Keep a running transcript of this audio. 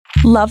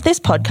Love this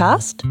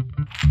podcast?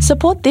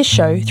 Support this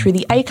show through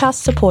the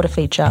Acast supporter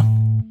feature.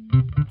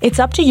 It's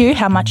up to you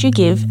how much you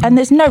give, and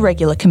there's no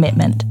regular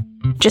commitment.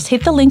 Just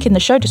hit the link in the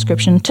show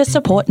description to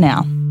support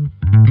now.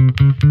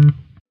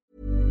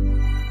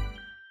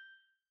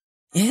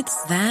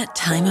 It's that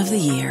time of the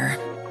year.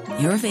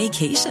 Your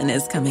vacation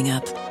is coming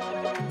up.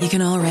 You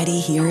can already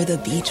hear the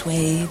beach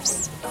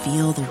waves,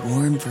 feel the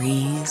warm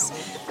breeze,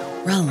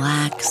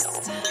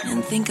 relax,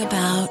 and think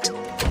about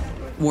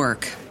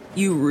work.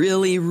 You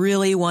really,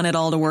 really want it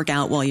all to work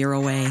out while you're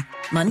away.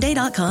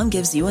 Monday.com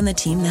gives you and the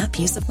team that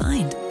peace of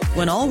mind.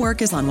 When all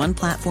work is on one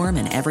platform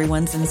and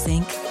everyone's in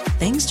sync,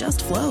 things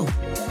just flow.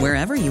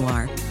 Wherever you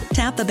are,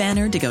 tap the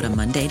banner to go to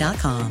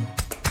Monday.com.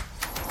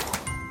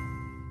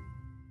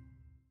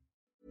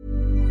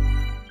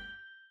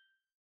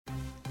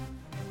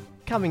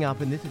 Coming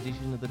up in this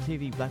edition of the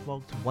TV Black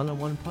Box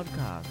One-on-One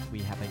podcast, we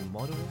have a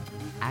model,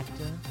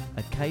 actor,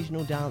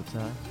 occasional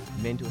dancer,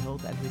 mental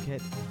health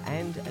advocate,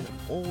 and an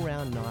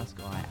all-round nice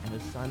guy, and a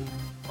son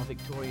of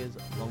Victoria's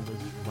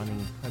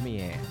longest-running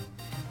premiere.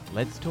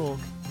 Let's talk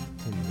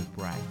to Nick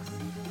Bracks.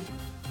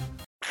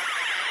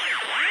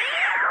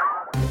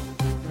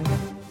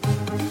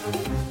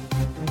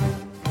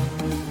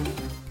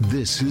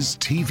 This is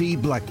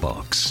TV Black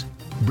Box,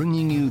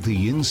 bringing you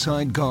the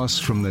inside goss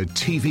from the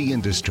TV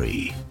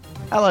industry.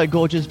 Hello,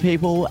 gorgeous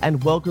people,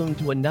 and welcome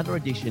to another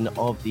edition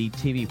of the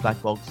TV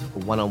Black Box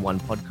One-on-One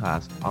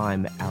podcast.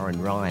 I'm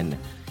Aaron Ryan.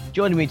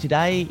 Joining me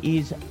today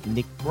is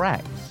Nick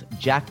Bracks,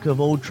 jack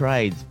of all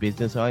trades,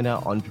 business owner,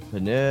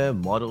 entrepreneur,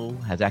 model,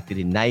 has acted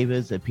in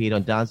Neighbours, appeared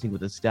on Dancing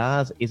with the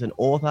Stars, is an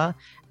author,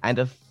 and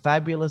a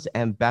fabulous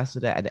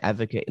ambassador and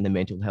advocate in the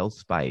mental health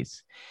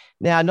space.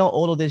 Now, not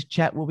all of this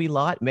chat will be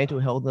light. Mental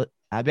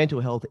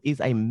health is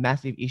a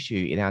massive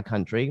issue in our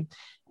country,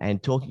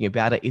 and talking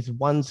about it is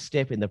one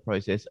step in the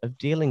process of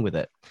dealing with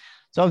it.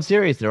 So I'm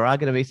serious, there are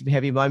going to be some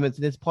heavy moments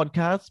in this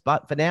podcast,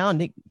 but for now,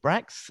 Nick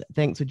Bracks,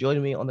 thanks for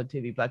joining me on the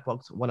TV Black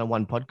Box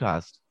One-on-One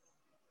podcast.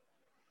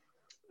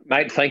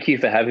 Mate, thank you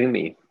for having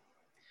me.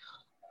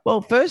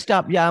 Well, first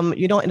up,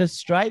 you're not in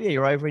Australia,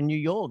 you're over in New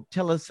York.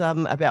 Tell us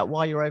about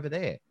why you're over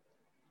there.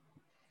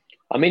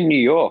 I'm in New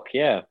York,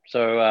 yeah.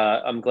 So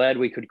I'm glad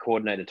we could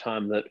coordinate a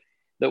time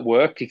that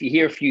worked. If you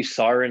hear a few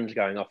sirens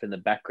going off in the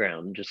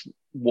background, just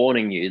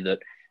warning you that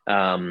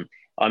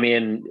I'm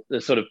in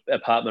the sort of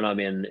apartment I'm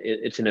in.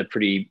 It's in a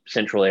pretty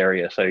central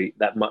area, so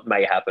that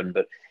may happen.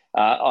 But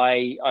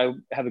I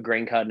have a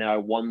green card now. I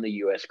won the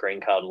US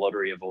green card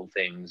lottery of all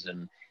things,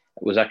 and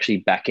was actually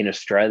back in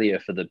Australia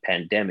for the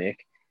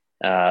pandemic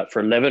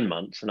for 11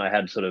 months. And I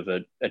had sort of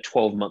a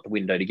 12-month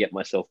window to get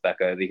myself back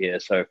over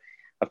here. So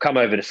I've come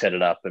over to set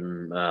it up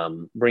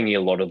and bringing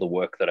a lot of the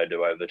work that I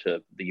do over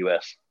to the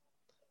US.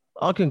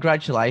 Oh,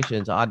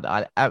 congratulations.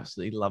 I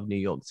absolutely love New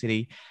York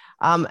City.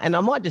 And I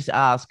might just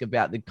ask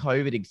about the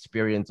COVID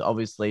experience,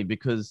 obviously,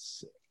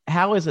 because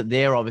how is it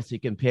there, obviously,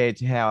 compared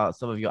to how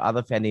some of your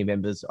other family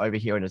members over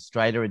here in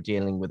Australia are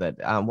dealing with it?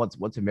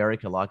 What's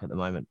America like at the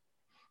moment?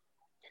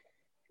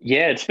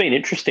 Yeah, it's been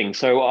interesting.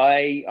 So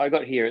I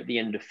got here at the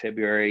end of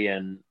February,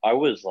 and I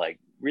was like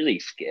really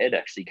scared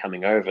actually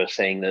coming over,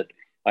 seeing that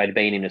I'd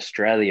been in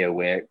Australia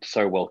where it's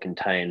so well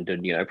contained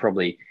and,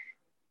 probably,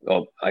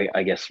 well,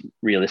 I guess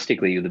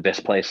realistically, the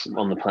best place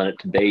on the planet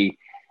to be.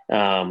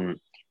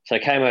 So I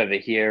came over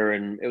here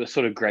and it was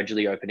sort of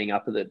gradually opening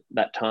up at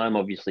that time.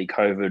 Obviously,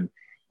 COVID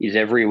is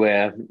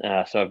everywhere.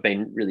 So I've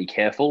been really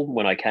careful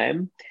when I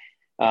came.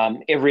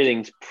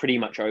 Everything's pretty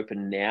much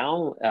open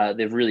now.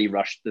 They've really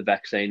rushed the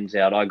vaccines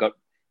out.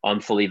 I'm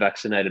fully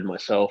vaccinated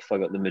myself. I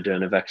got the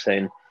Moderna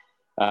vaccine.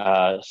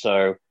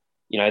 So,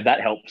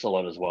 that helps a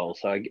lot as well.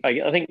 So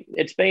I think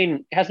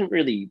hasn't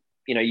really,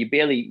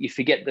 you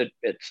forget that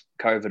it's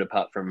COVID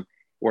apart from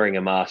wearing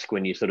a mask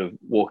when you're sort of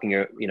walking,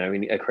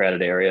 in a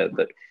crowded area.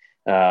 But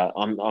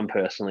I'm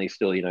personally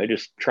still,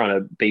 just trying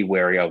to be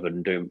wary of it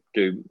and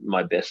do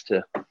my best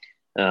to,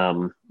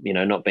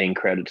 not be in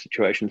crowded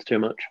situations too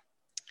much.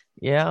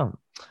 Yeah.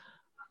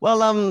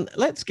 Well,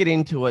 let's get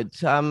into it.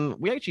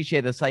 We actually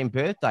share the same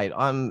birth date.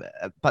 I'm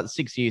but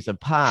 6 years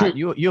apart.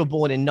 You were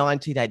born in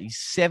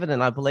 1987,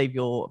 and I believe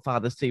your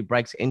father, Steve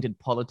Bracks, entered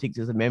politics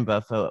as a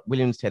member for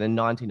Williamstown in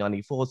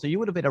 1994. So you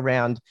would have been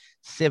around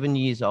 7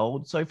 years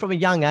old. So from a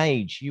young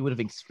age, you would have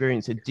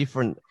experienced a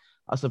different,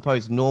 I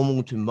suppose,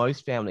 normal to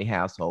most family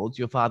households.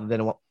 Your father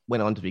then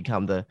went on to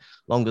become the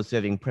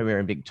longest-serving premier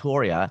in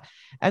Victoria.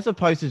 As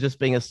opposed to just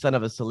being a son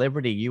of a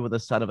celebrity, you were the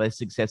son of a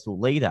successful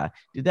leader.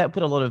 Did that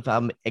put a lot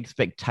of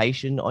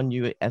expectation on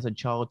you as a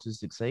child to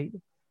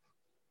succeed?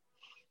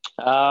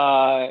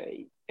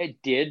 It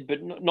did,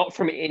 but not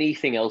from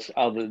anything else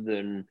other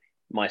than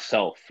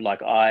myself.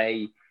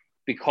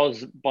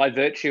 Because by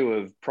virtue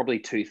of probably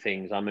two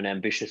things, I'm an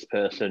ambitious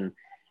person.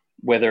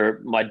 Whether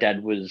my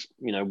dad was,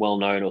 well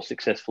known or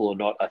successful or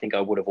not, I think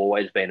I would have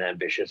always been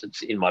ambitious.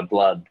 It's in my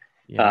blood.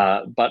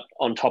 Yeah. But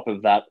on top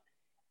of that,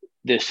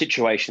 the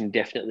situation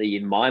definitely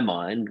in my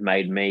mind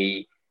made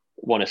me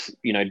want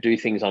to, do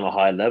things on a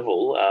high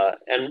level.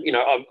 And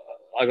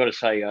I got to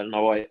say, and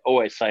I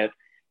always say it,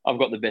 I've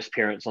got the best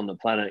parents on the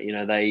planet. You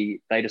know, they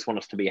just want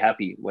us to be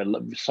happy. We're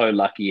so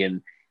lucky,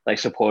 and they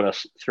support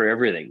us through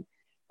everything.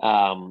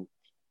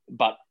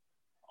 But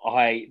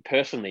I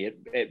personally,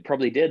 it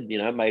probably did, you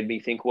know, it made me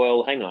think,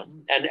 well, hang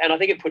on. And I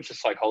think it puts the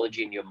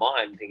psychology in your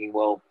mind thinking,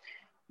 well,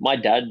 my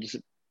dad's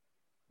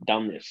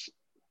done this.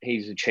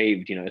 He's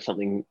achieved, you know,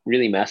 something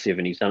really massive,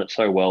 and he's done it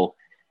so well.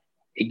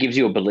 It gives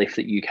you a belief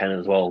that you can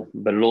as well,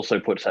 but it also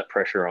puts that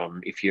pressure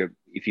on if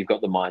you've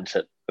got the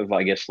mindset of,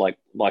 I guess, like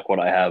what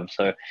I have.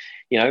 So,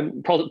 you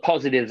know,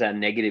 positives and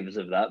negatives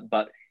of that,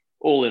 but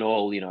all in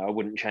all, you know, I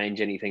wouldn't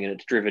change anything, and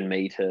it's driven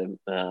me to,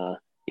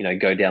 you know,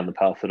 go down the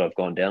path that I've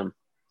gone down.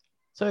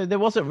 So there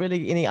wasn't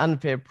really any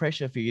unfair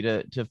pressure for you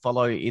to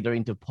follow either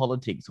into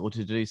politics or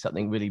to do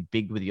something really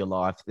big with your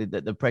life.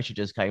 The pressure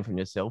just came from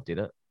yourself, did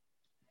it?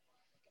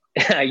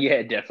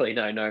 Yeah, definitely.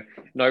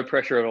 No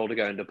pressure at all to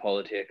go into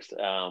politics.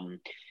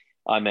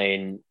 I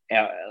mean,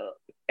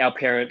 our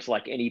parents,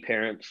 like any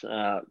parents,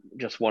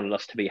 just wanted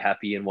us to be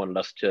happy and wanted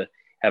us to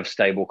have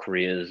stable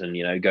careers and,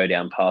 you know, go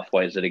down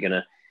pathways that are going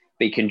to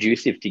be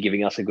conducive to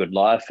giving us a good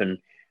life. And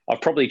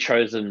I've probably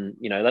chosen,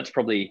 you know, that's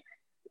probably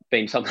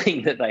been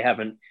something that they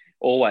haven't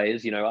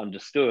always, you know,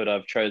 understood.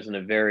 I've chosen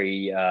a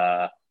very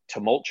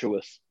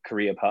tumultuous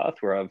career path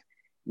where I've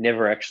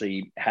never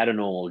actually had a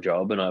normal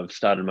job, and I've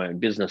started my own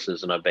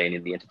businesses, and I've been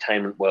in the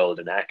entertainment world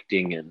and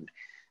acting and,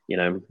 you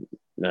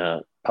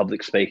know,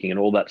 public speaking and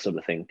all that sort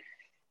of thing.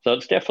 So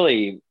it's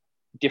definitely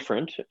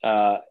different.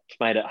 It's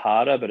made it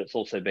harder, but it's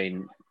also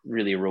been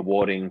really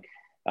rewarding.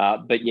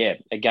 But yeah,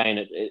 again,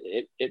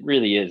 it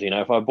really is, you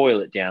know, if I boil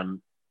it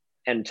down,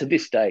 and to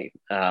this day,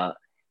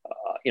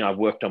 you know, I've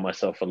worked on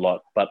myself a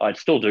lot, but I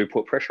still do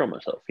put pressure on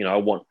myself. You know, I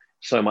want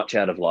so much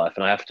out of life,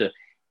 and I have to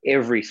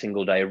every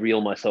single day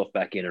reel myself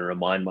back in and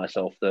remind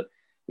myself that,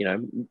 you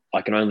know,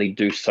 I can only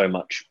do so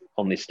much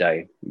on this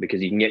day,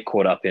 because you can get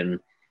caught up in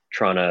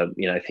trying to,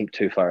 you know, think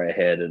too far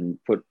ahead and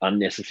put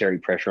unnecessary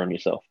pressure on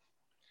yourself.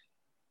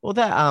 Well,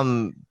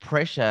 that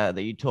pressure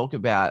that you talk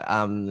about,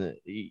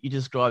 you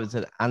describe as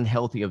an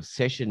unhealthy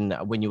obsession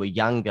when you were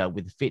younger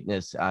with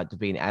fitness to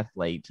be an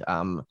athlete.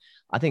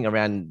 I think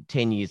around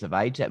 10 years of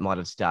age that might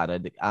have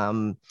started,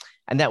 and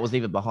that was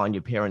even behind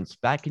your parents'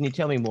 back. Can you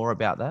tell me more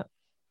about that?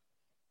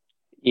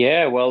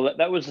 Yeah, well,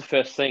 that was the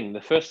first thing.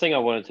 The first thing I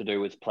wanted to do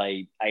was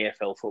play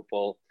AFL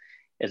football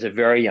as a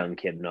very young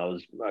kid, and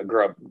I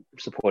grew up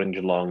supporting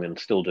Geelong and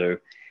still do.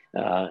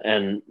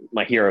 And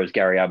my hero is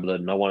Gary Ablett,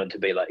 and I wanted to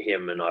be like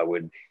him, and I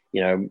would,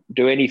 you know,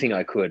 do anything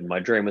I could. My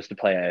dream was to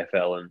play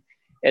AFL, and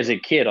as a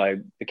kid, I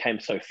became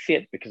so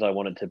fit because I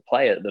wanted to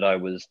play it that I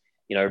was,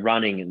 you know,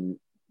 running and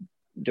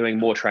doing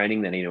more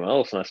training than anyone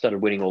else, and I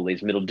started winning all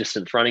these middle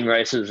distance running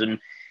races and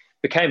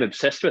became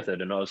obsessed with it.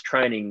 And I was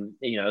training,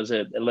 you know, as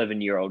an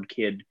 11-year-old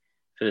kid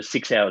for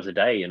 6 hours a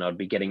day, and I'd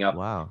be getting up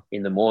Wow.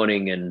 in the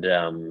morning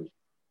and,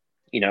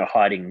 you know,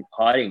 hiding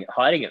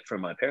it from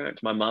my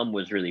parents. My mum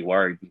was really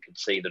worried and could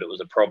see that it was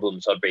a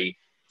problem. So I'd be,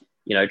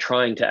 you know,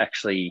 trying to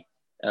actually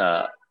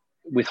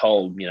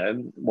withhold, you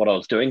know, what I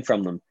was doing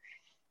from them.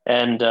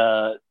 And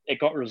it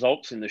got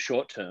results in the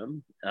short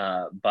term,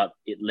 but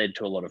it led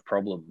to a lot of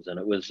problems. And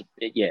it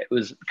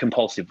was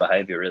compulsive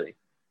behavior, really.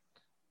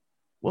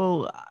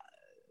 Well,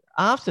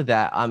 after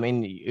that, I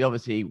mean, you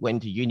obviously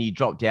went to uni,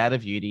 dropped out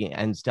of uni,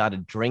 and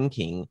started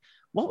drinking.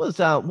 What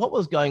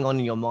was going on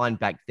in your mind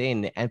back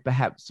then, and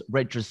perhaps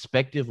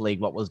retrospectively,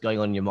 what was going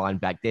on in your mind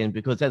back then?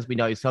 Because as we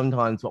know,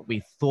 sometimes what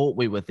we thought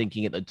we were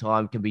thinking at the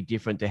time can be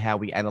different to how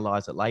we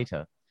analyze it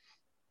later.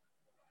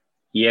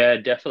 Yeah,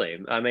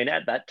 definitely. I mean,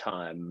 at that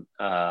time,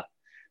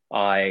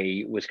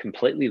 I was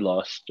completely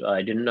lost.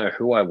 I didn't know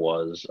who I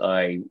was.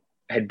 I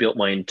had built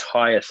my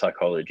entire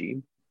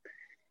psychology,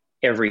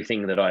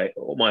 everything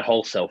my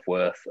whole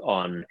self-worth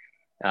on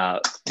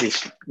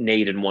this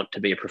need and want to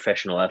be a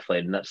professional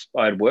athlete. And that's,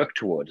 I'd worked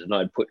towards, and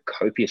I'd put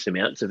copious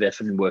amounts of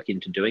effort and work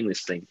into doing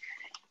this thing.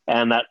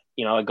 And that,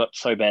 you know, I got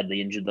so badly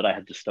injured that I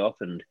had to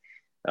stop, and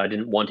I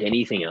didn't want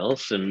anything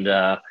else. And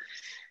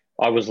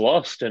I was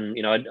lost. And,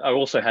 you know, I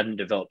also hadn't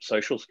developed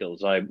social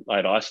skills. I'd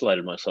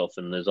isolated myself,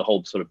 and there's a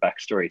whole sort of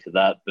backstory to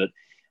that. But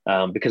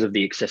because of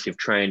the excessive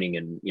training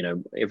and, you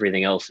know,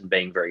 everything else, and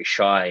being very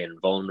shy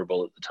and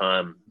vulnerable at the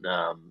time,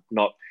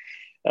 not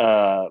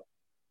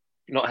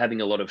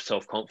having a lot of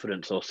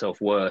self-confidence or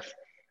self-worth,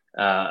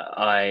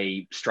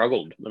 I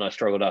struggled. And I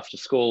struggled after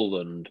school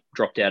and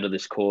dropped out of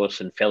this course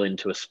and fell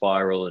into a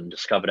spiral and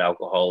discovered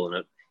alcohol. And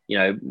it, you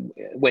know,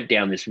 went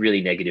down this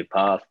really negative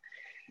path.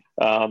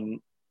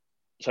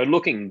 So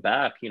looking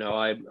back, you know,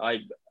 I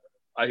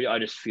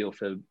just feel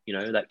for, you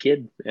know, that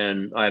kid,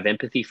 and I have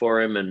empathy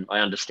for him, and I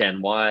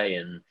understand why.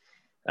 And,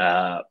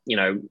 you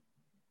know,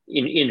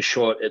 in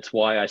short, it's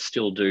why I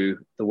still do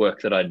the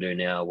work that I do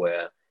now,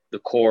 where the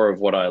core of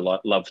what I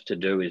love to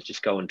do is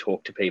just go and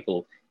talk to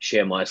people,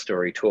 share my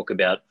story, talk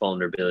about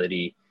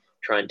vulnerability,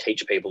 try and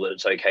teach people that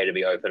it's okay to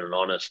be open and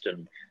honest,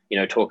 and, you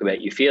know, talk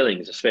about your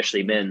feelings,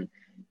 especially men,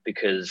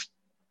 because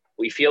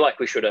we feel like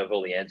we should have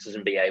all the answers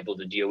and be able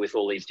to deal with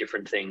all these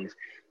different things.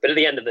 But at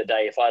the end of the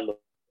day, if I look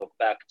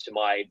back to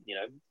my, you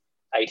know,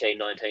 18,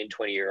 19,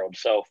 20-year-old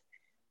self,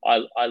 I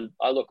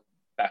look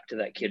back to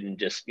that kid and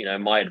just,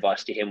 my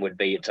advice to him would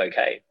be, it's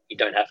okay. You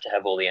don't have to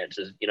have all the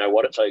answers. You know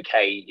what? It's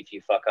okay if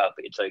you fuck up.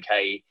 It's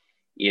okay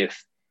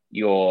if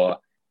you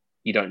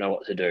don't know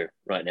what to do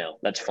right now.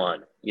 That's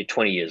fine. You're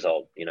 20 years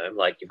old,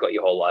 like you've got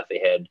your whole life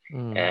ahead,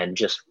 and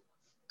just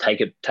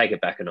take it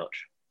back a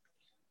notch.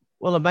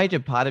 Well, a major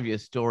part of your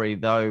story,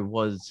 though,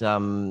 was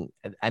an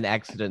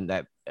accident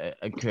that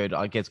occurred,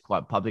 I guess,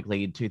 quite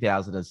publicly in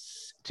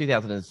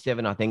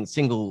 2007, I think,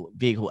 single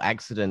vehicle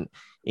accident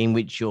in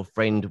which your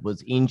friend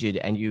was injured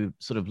and you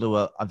sort of blew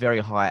a very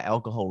high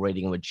alcohol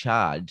reading and were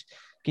charged.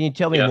 Can you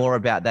tell me more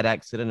about that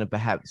accident and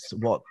perhaps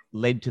what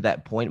led to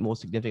that point more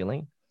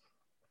significantly?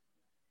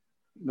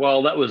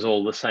 Well, that was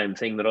all the same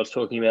thing that I was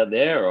talking about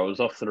there. I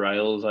was off the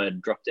rails. I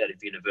had dropped out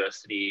of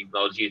university.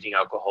 I was using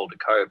alcohol to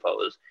cope. I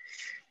was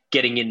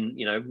getting in,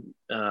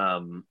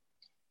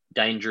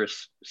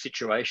 dangerous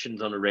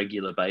situations on a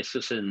regular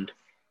basis. And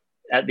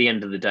at the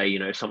end of the day,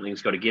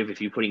 something's got to give. If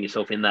you're putting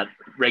yourself in that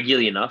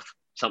regularly enough,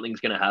 something's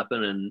going to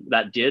happen. And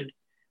that did.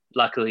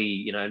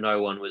 Luckily,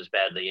 no one was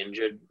badly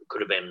injured.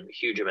 Could have been a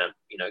huge amount,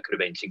 could have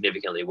been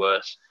significantly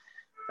worse.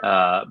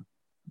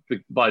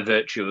 By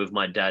virtue of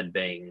my dad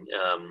being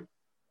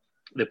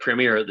the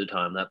premier at the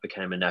time, that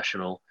became a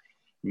national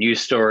news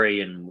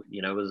story, and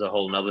it was a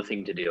whole other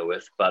thing to deal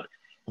with. But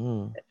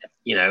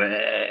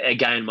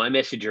again, my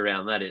message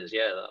around that is,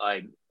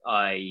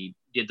 I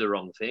did the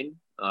wrong thing.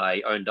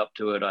 I owned up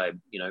to it. I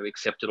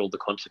accepted all the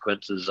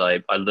consequences.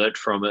 I learned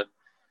from it.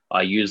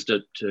 I used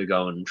it to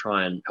go and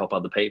try and help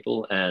other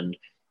people. And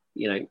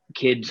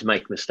kids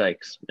make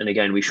mistakes, and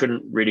again, we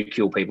shouldn't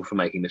ridicule people for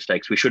making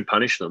mistakes. We should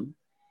punish them,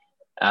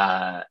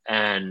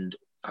 and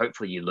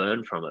hopefully you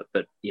learn from it.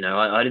 But,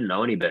 I didn't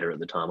know any better at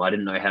the time. I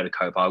didn't know how to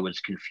cope. I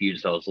was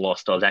confused. I was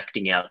lost. I was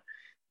acting out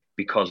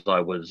because I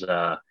was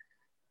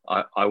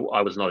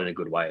I was not in a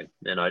good way.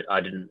 And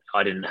I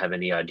didn't have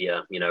any idea,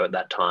 at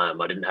that time.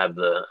 I didn't have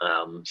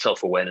the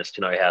self-awareness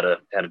to know how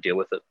to deal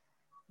with it.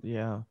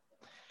 Yeah.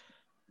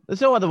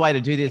 There's no other way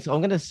to do this.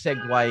 I'm going to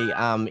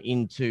segue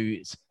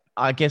into,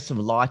 I guess, some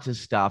lighter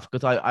stuff,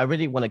 because I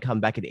really want to come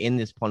back and end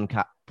this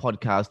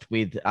podcast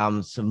with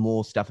some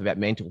more stuff about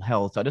mental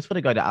health. So I just want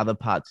to go to other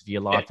parts of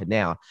your life for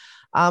now.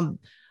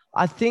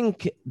 I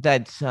think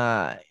that,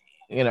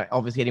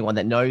 obviously anyone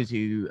that knows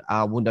you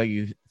will know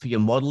you for your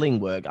modeling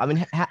work. I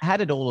mean, how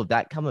did all of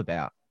that come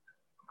about?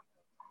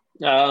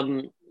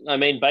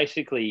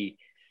 Basically,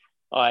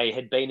 I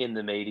had been in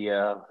the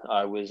media.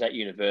 I was at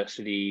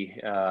university,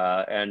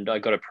 and I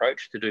got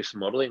approached to do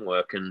some modeling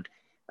work. And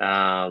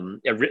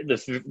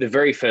the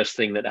very first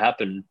thing that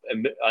happened,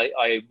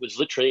 I was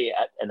literally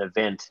at an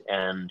event,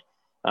 and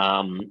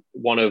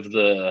one of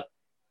the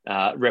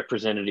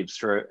representatives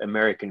for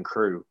American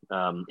Crew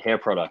hair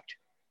product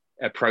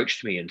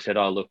approached me and said,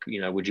 "Oh, look,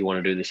 would you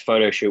want to do this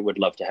photo shoot? Would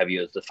love to have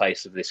you as the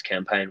face of this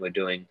campaign we're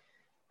doing."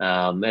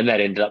 And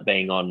that ended up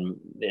being on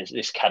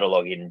this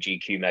catalog in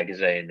GQ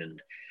magazine,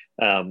 and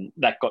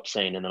that got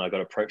seen. And then I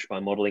got approached by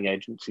modeling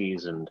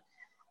agencies and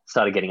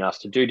started getting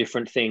asked to do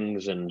different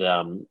things. And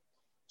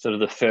sort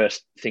of the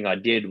first thing I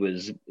did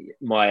was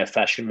Maya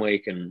Fashion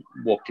Week, and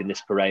walked in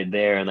this parade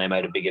there, and they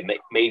made a bigger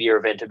media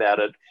event about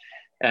it.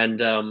 And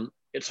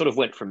it sort of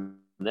went from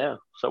there.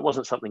 So it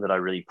wasn't something that I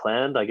really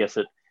planned. I guess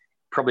it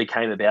probably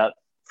came about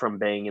from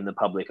being in the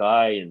public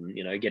eye and,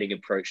 getting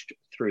approached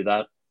through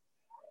that,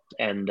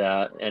 and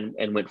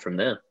went from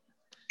there.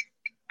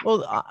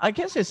 Well, I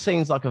guess it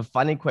seems like a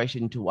funny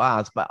question to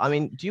ask, but I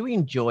mean, do you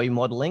enjoy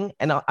modeling?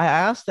 And I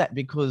ask that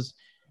because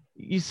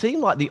you seem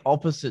like the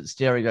opposite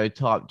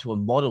stereotype to a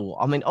model.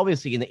 I mean,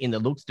 obviously in the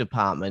looks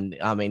department,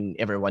 I mean,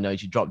 everyone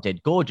knows you drop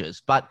dead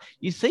gorgeous, but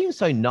you seem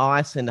so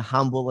nice and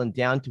humble and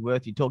down to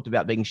earth. You talked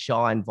about being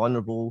shy and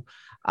vulnerable,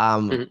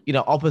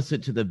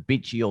 opposite to the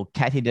bitchy or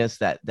cattiness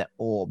that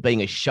or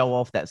being a show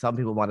off that some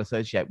people might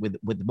associate with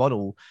the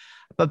model.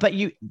 But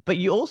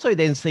you also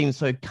then seem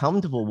so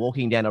comfortable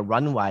walking down a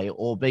runway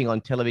or being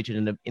on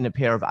television in a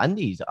pair of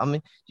undies. I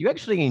mean, do you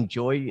actually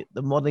enjoy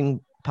the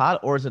modeling part,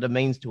 or is it a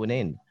means to an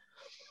end?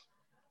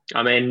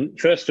 I mean,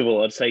 first of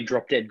all, I'd say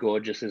drop dead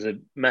gorgeous is a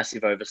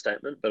massive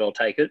overstatement, but I'll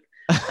take it.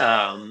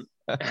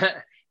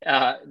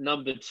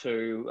 Number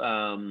two,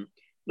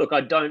 look,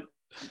 I don't,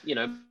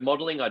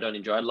 modeling, I don't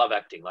enjoy. I love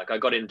acting. Like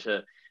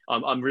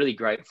I'm really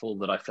grateful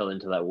that I fell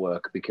into that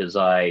work, because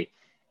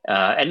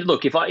and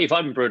look, if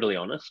I'm brutally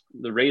honest,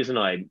 the reason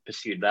I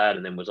pursued that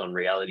and then was on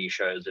reality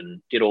shows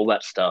and did all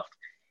that stuff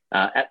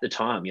at the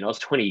time, I was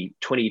 20,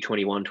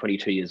 21,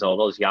 22 years old.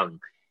 I was young,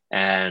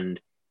 and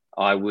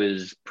I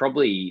was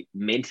probably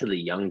mentally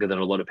younger than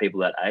a lot of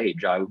people that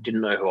age. I didn't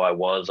know who I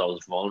was. I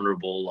was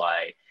vulnerable.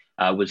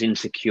 I was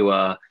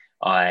insecure.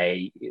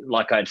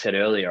 Like I'd said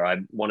earlier, I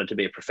wanted to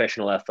be a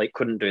professional athlete,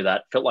 couldn't do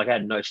that, felt like I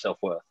had no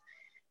self-worth.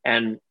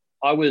 And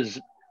I was,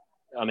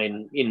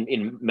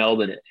 in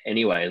Melbourne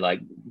anyway, like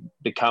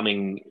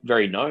becoming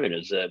very known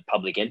as a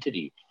public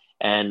entity.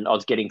 And I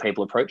was getting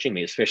people approaching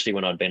me, especially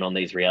when I'd been on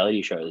these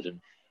reality shows.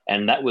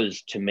 And that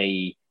was, to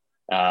me,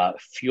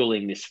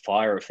 fueling this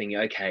fire of thinking,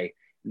 okay,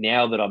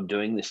 now that I'm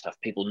doing this stuff,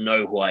 people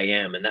know who I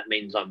am, and that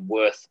means I'm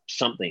worth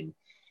something.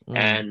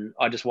 And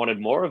I just wanted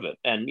more of it.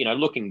 And,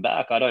 looking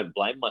back, I don't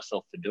blame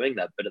myself for doing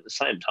that. But at the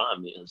same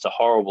time, it's a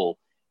horrible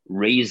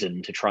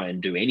reason to try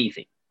and do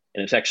anything.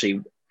 And it's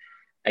actually,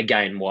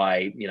 again,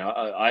 why,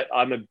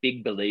 I'm a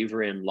big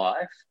believer in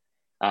life,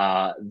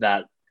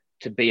 that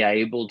to be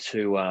able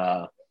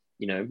to,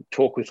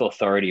 talk with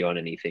authority on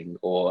anything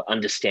or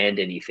understand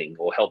anything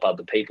or help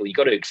other people, you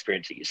got to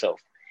experience it yourself.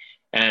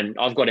 And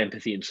I've got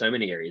empathy in so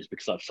many areas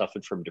because I've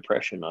suffered from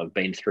depression. I've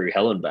been through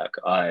hell and back.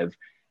 I've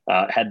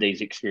had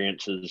these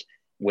experiences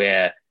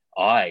where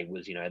I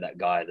was, that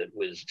guy that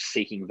was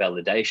seeking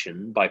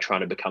validation by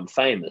trying to become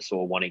famous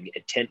or wanting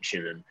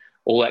attention and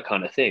all that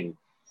kind of thing.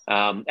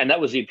 And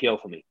that was the appeal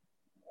for me.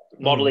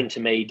 Modeling to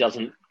me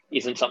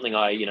isn't something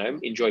I,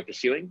 enjoy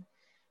pursuing.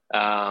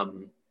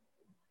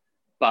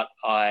 But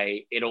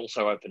it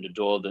also opened a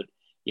door that,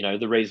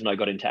 the reason I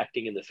got into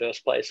acting in the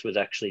first place was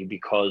actually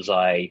because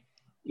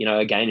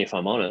again, if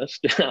I'm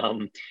honest,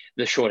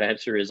 the short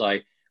answer is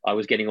I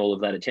was getting all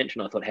of that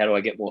attention. I thought, how do I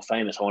get more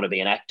famous? I want to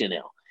be an actor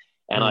now.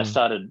 And I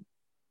started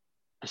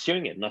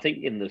pursuing it. And I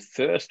think in the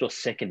first or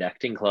second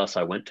acting class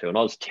I went to, and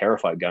I was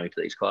terrified going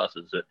to these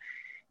classes, that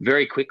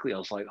very quickly I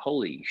was like,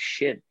 holy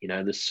shit,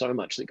 there's so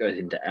much that goes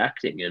into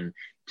acting. And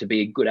to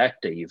be a good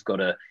actor, you've got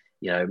to,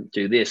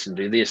 do this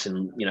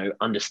and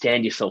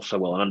understand yourself so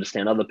well and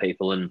understand other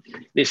people. And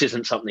this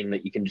isn't something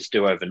that you can just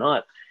do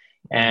overnight.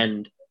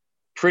 And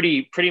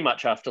pretty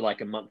much after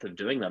like a month of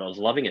doing that, I was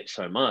loving it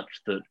so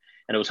much that,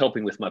 and it was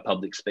helping with my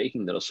public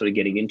speaking that I was sort of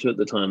getting into at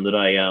the time, that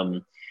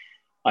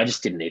I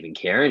just didn't even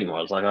care anymore.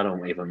 I was like, I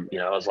don't even,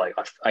 I was like,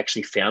 I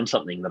actually found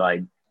something that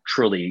I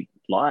truly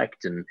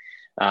liked, and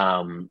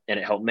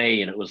it helped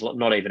me. And it was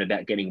not even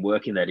about getting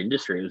work in that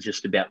industry. It was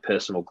just about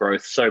personal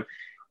growth. So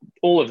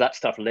all of that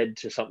stuff led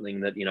to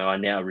something that, I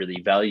now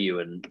really value,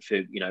 and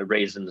for,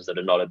 reasons that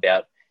are not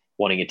about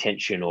wanting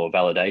attention or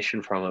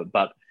validation from it.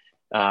 But,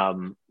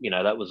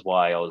 that was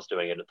why I was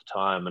doing it at the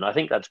time. And I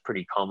think that's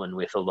pretty common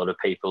with a lot of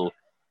people,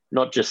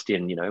 not just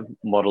in,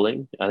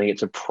 modeling. I think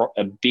it's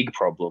a big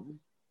problem.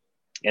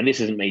 And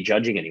this isn't me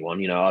judging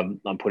anyone,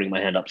 I'm putting my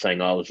hand up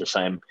saying I was the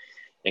same,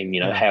 and,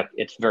 how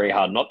it's very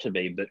hard not to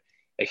be. But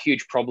a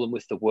huge problem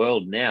with the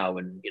world now,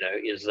 and,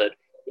 is that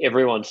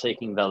everyone's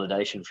seeking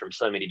validation from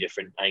so many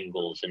different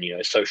angles. And,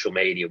 social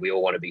media, we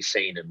all want to be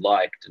seen and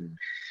liked and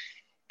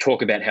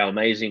talk about how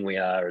amazing we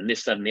are and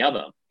this, that, and the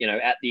other,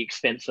 at the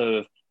expense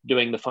of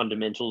doing the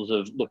fundamentals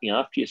of looking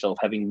after yourself,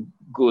 having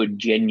good,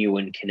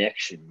 genuine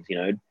connections,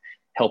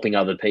 helping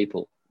other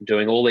people,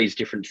 doing all these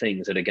different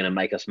things that are going to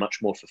make us much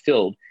more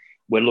fulfilled.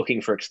 We're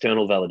looking for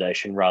external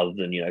validation rather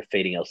than,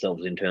 feeding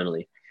ourselves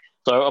internally.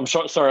 So I'm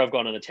sorry I've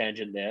gone on a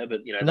tangent there,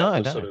 but,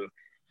 that was sort of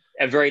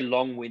a very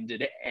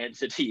long-winded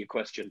answer to your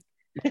question.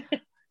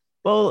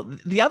 Well,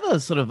 the other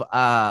sort of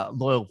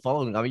loyal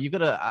following, I mean, you've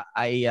got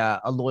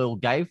a loyal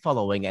gay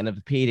following and have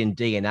appeared in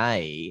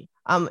DNA.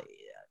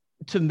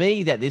 To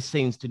me, that this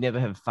seems to never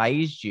have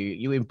phased you.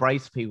 You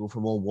embrace people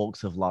from all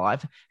walks of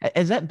life.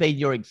 Has that been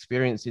your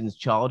experience since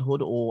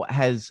childhood, or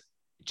has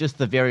just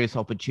the various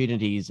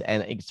opportunities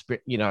and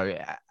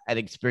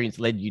experience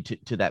led you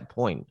to that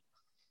point?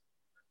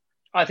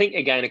 I think,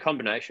 again, a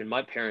combination.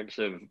 My parents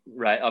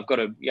I've got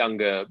a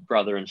younger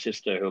brother and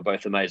sister who are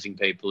both amazing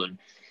people.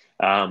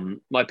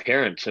 And my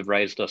parents have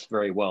raised us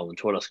very well and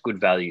taught us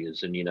good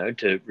values and,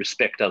 to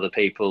respect other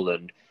people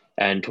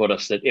and taught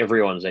us that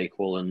everyone's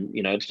equal. And,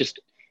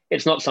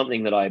 it's not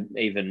something that I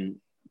even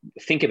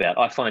think about.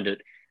 I find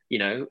it,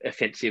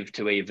 offensive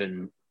to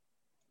even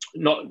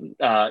not,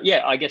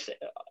 I guess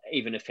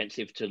even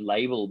offensive to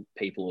label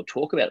people or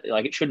talk about it.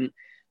 Like, it shouldn't,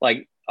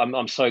 like,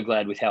 I'm so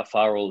glad with how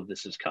far all of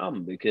this has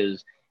come,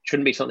 because it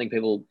shouldn't be something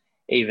people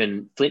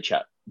even flinch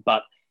at.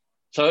 But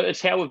so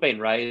it's how we've been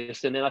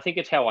raised. And then I think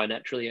it's how I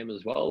naturally am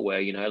as well,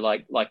 where,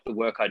 like the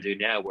work I do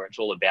now, where it's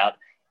all about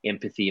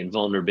empathy and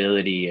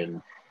vulnerability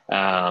and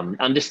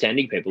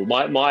understanding people.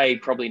 My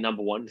probably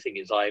number one thing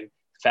is I'm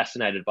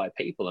fascinated by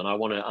people, and I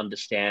want to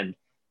understand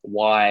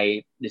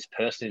why this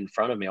person in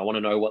front of me, I want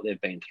to know what they've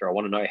been through. I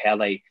want to know how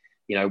they,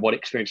 what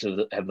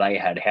experiences have they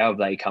had? How have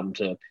they come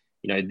to,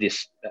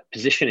 this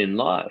position in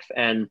life?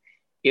 And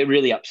it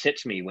really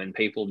upsets me when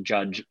people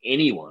judge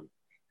anyone,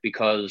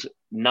 because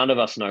none of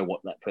us know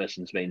what that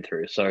person's been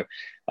through. So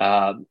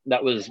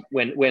that was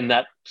when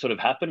that sort of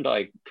happened,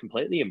 I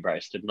completely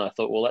embraced it. And I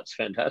thought, well, that's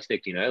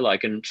fantastic,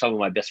 and some of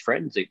my best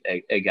friends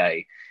are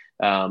gay.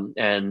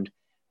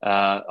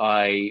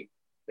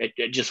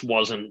 It just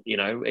wasn't,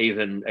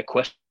 even a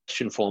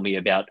question for me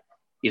about,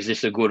 is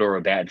this a good or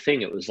a bad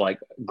thing? It was like,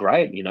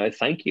 great,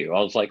 thank you.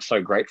 I was like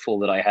so grateful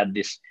that I had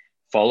this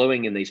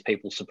following and these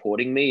people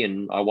supporting me,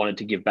 and I wanted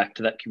to give back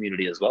to that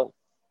community as well.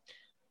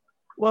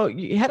 Well,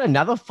 you had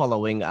another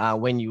following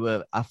when you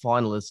were a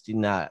finalist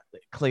in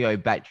Clio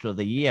Bachelor of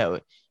the Year.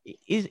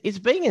 Is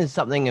being in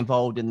something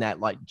involved in that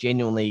like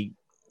genuinely,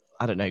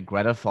 I don't know,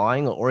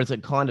 gratifying, or is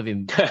it kind of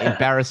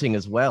embarrassing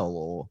as well?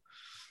 Or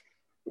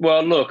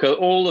well, look,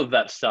 all of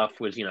that stuff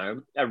was,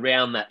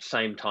 around that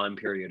same time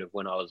period of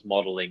when I was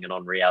modeling and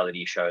on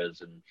reality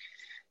shows, and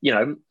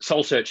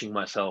soul searching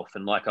myself.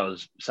 And like I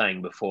was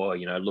saying before,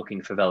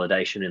 looking for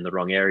validation in the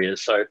wrong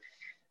areas. So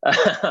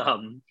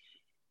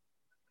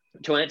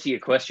to answer your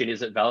question,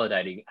 is it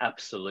validating?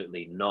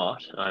 Absolutely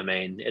not. I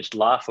mean, it's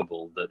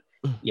laughable that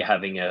you're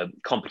having a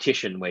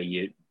competition where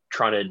you're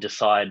trying to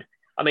decide.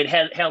 I mean,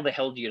 how the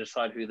hell do you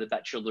decide who the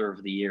Bachelor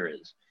of the Year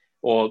is?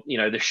 Or,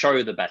 the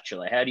show The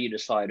Bachelor? How do you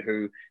decide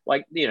who,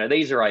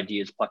 these are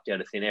ideas plucked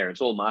out of thin air.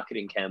 It's all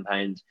marketing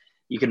campaigns.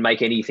 You can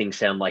make anything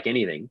sound like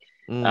anything.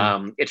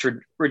 It's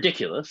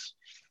ridiculous.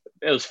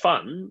 It was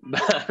fun.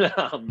 But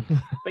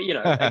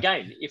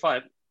again,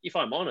 if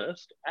I'm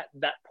honest, at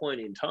that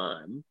point in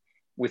time,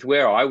 with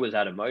where I was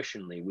at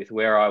emotionally, with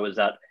where I was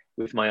at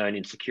with my own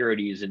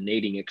insecurities and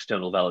needing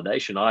external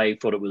validation, I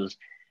thought it was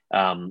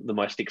the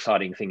most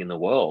exciting thing in the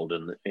world.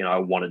 And, I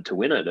wanted to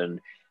win it. And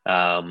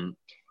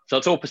so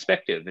it's all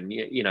perspective. And,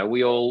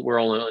 we're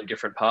all on a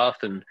different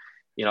path. And,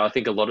 I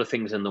think a lot of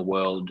things in the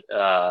world,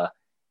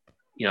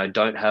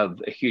 don't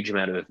have a huge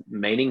amount of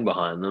meaning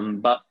behind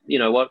them. But you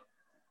know what?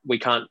 We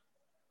can't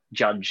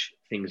judge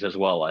things as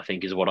well, I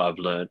think, is what I've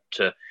learned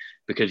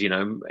because,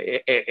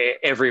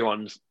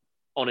 everyone's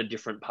on a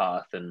different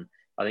path. And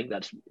I think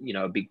that's,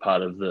 a big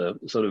part of the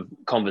sort of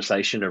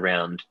conversation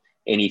around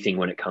anything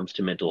when it comes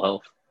to mental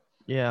health.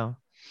 Yeah.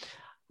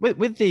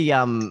 With the,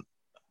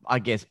 I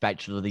guess,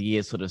 Bachelor of the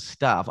Year sort of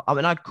stuff. I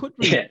mean, I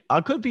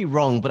could be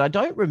wrong, but I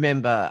don't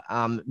remember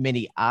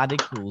many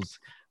articles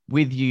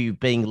with you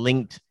being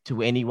linked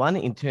to anyone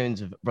in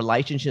terms of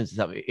relationships and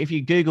stuff. If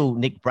you Google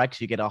Nick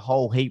Bracks, you get a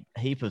whole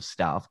heap of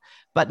stuff,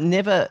 but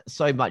never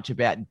so much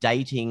about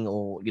dating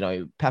or,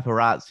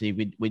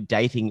 paparazzi with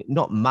dating,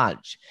 not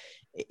much.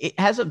 It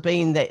hasn't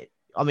been that,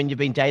 I mean, you've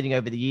been dating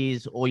over the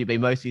years, or you've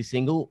been mostly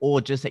single,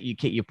 or just that you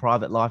keep your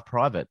private life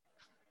private?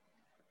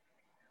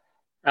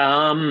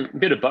 A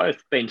bit of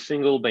both. Been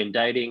single, been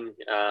dating.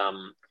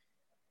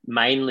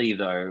 Mainly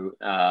though,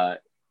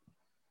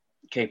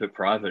 keep it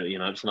private.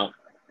 It's not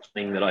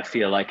something that I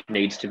feel like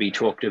needs to be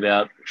talked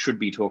about, should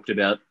be talked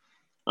about.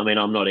 I mean,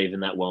 I'm not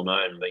even that well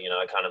known, but,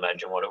 I can't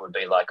imagine what it would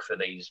be like for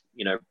these,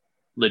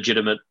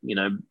 legitimate,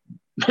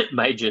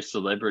 major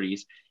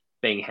celebrities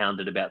being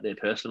hounded about their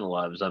personal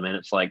lives. I mean,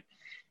 it's like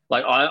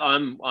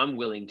I'm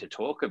willing to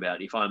talk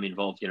about if I'm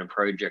involved in a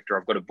project or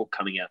I've got a book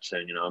coming out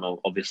soon, and I'll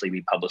obviously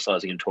be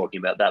publicizing and talking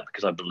about that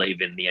because I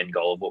believe in the end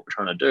goal of what we're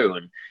trying to do.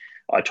 And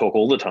I talk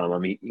all the time.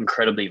 I'm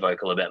incredibly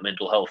vocal about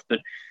mental health, but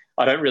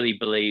I don't really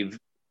believe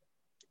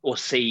or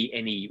see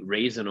any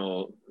reason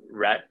or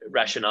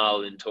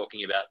rationale in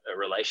talking about a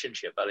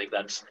relationship. I think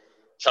that's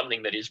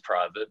something that is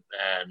private,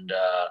 and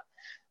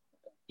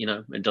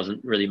it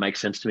doesn't really make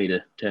sense to me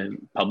to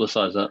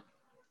publicize that.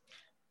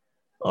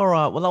 All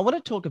right. Well, I want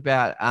to talk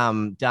about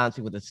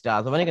Dancing with the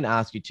Stars. I'm only going to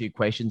ask you 2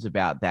 questions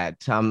about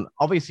that.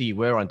 Obviously, you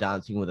were on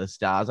Dancing with the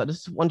Stars. I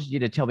just wanted you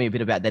to tell me a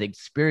bit about that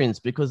experience,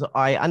 because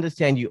I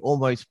understand you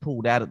almost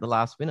pulled out at the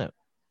last minute.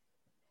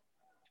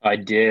 I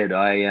did.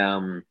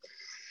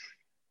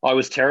 I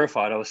was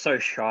terrified. I was so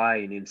shy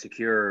and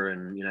insecure,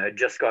 and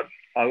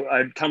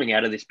I'd coming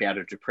out of this bout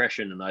of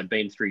depression, and I'd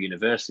been through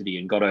university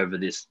and got over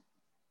this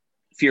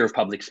fear of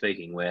public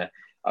speaking, where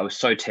I was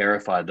so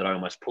terrified that I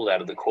almost pulled out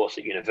of the course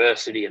at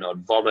university, and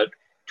I'd vomit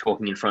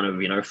talking in front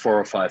of 4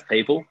 or 5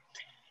 people,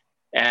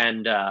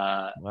 and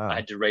wow. I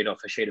had to read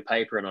off a sheet of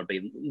paper, and I'd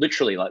be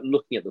literally like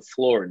looking at the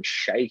floor and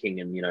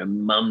shaking and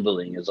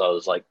mumbling as I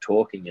was like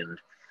talking, and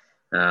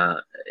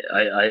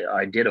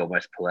I did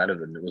almost pull out of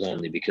it, and it was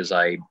only because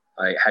I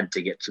had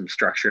to get some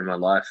structure in my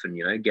life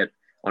and, get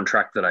on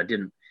track that I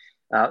didn't.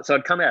 So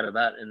I'd come out of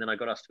that, and then I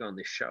got asked to go on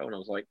this show, and I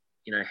was like,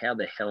 how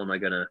the hell am I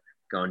going to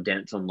go and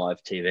dance on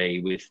live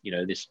TV with,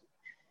 this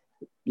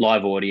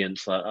live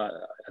audience? I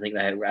think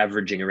they were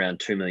averaging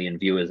around 2 million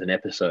viewers an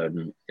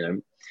episode.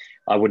 And,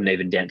 I wouldn't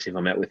even dance if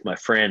I'm out with my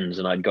friends,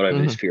 and I'd got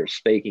over this fear of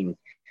speaking.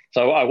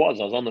 So I was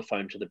on the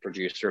phone to the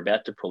producer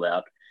about to pull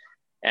out.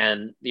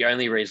 And the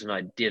only reason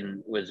I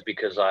didn't was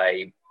because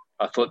I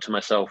thought to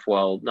myself,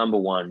 well, number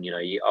one,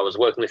 I was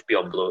working with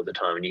Beyond Blue at the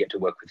time, and you get to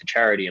work with a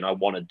charity. And I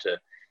wanted to,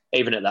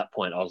 even at that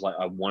point, I was like,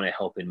 I want to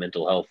help in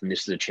mental health, and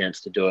this is a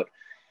chance to do it.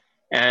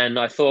 And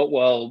I thought,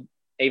 well,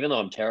 even though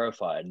I'm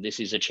terrified, this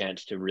is a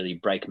chance to really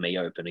break me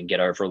open and get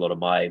over a lot of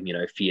my,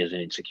 fears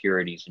and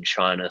insecurities and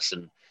shyness.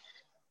 And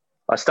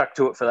I stuck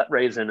to it for that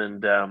reason.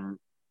 And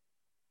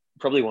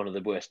probably one of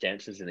the worst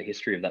dances in the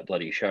history of that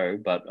bloody show,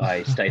 but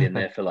I stayed in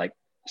there for like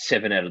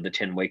 7 out of the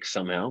 10 weeks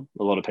somehow.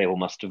 A lot of people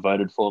must have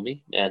voted for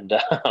me, and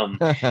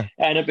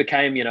and it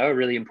became, a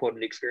really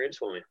important experience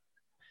for me.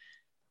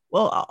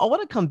 Well, I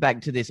want to come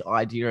back to this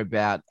idea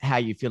about how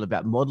you feel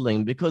about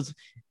modeling, because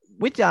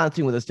with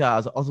Dancing with the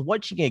Stars, I was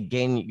watching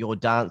again your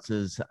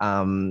dances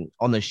on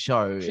the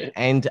show,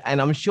 and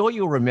I'm sure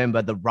you'll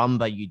remember the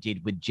rumba you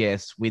did with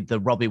Jess, with the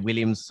Robbie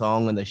Williams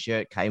song, and the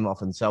shirt came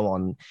off and so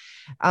on.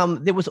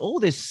 There was all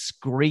this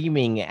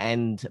screaming,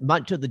 and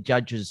much of the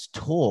judges'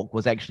 talk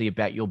was actually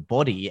about your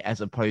body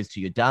as opposed to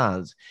your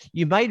dance.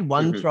 You made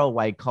one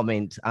throwaway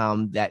comment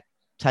that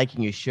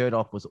taking your shirt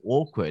off was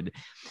awkward.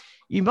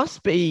 You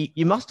must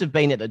have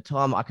been at the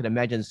time, I can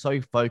imagine, so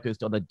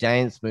focused on the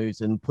dance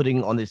moves and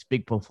putting on this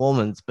big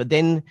performance, but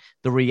then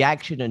the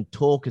reaction and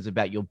talk is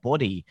about your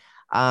body.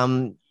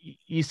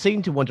 You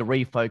seem to want to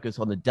refocus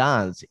on the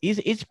dance.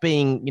 Is it's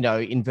being,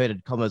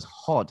 inverted commas,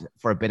 hot,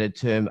 for a better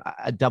term,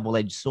 a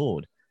double-edged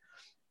sword?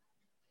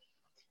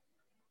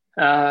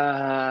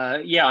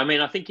 Yeah, I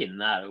mean, I think in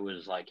that it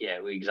was like, yeah,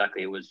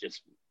 exactly. It was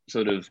just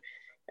sort of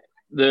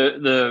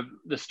the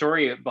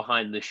story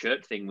behind the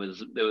shirt thing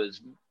was there was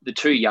the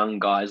two young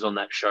guys on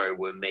that show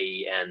were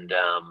me and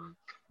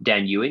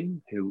Dan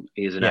Ewing, who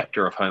is an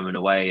actor of Home and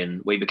Away,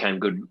 and we became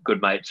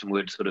good mates and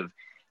would sort of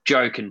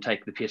joke and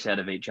take the piss out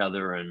of each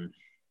other. And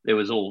there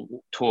was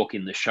all talk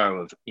in the show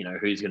of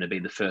who's going to be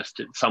the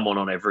first. Someone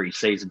on every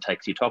season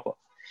takes your top off,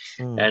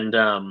 and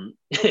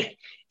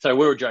so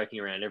we were joking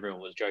around. Everyone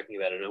was joking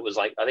about it. And it was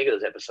like I think it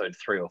was episode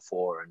 3 or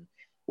 4, and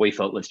we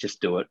thought, let's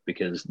just do it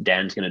because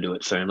Dan's going to do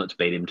it soon. Let's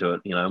beat him to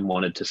it, and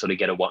wanted to sort of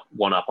get a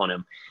one up on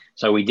him.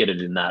 So we did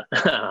it in that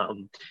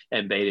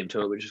and beat him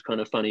to it, which is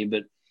kind of funny.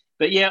 But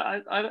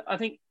yeah, I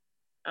think,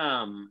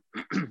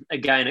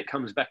 again, it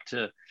comes back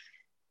to,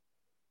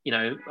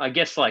 I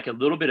guess like a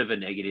little bit of a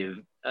negative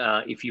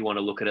if you want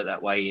to look at it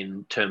that way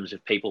in terms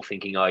of people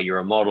thinking, oh, you're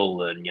a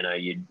model and,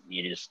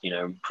 you're just,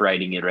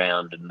 parading it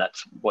around and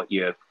that's what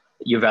your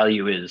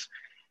value is.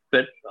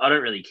 But I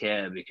don't really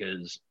care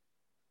because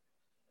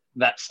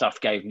that stuff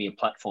gave me a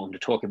platform to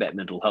talk about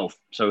mental health.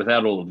 So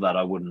without all of that,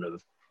 I wouldn't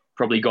have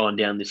probably gone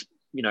down this,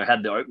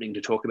 had the opening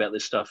to talk about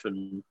this stuff,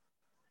 and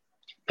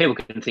people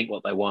can think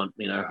what they want.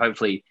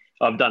 Hopefully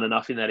I've done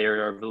enough in that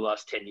area over the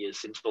last 10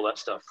 years since all that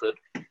stuff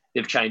that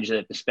they've changed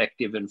their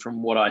perspective. And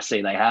from what I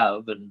see, they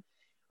have. And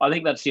I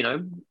think that's,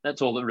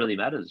 that's all that really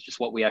matters, just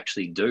what we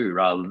actually do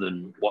rather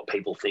than what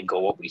people think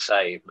or what we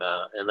say.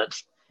 And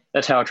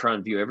that's how I try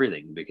and view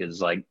everything,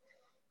 because like,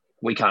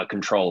 we can't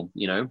control,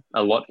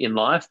 a lot in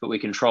life, but we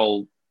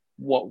control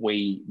what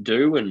we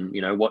do and,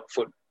 what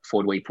foot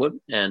forward we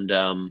put. And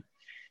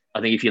I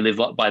think if you live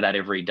by that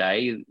every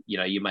day,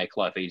 you make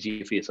life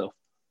easier for yourself.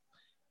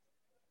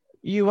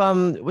 You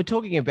were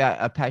talking about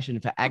a passion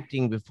for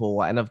acting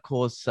before, and of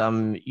course,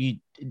 you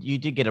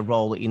did get a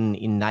role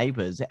in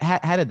Neighbours.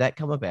 How did that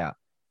come about?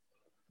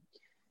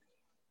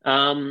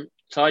 So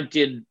I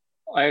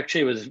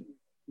actually was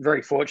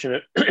very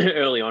fortunate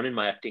early on in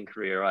my acting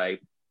career. I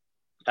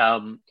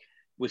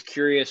was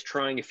curious,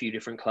 trying a few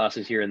different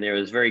classes here and there. I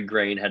was very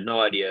green, had no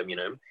idea,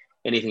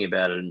 anything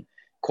about it. And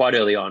quite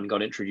early on,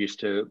 got introduced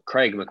to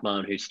Craig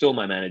McMahon, who's still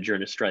my manager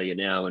in Australia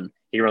now, and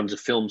he runs a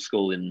film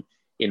school in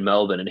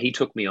Melbourne. And he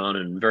took me on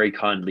and very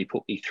kindly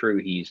put me through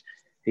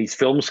his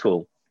film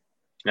school.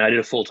 And I did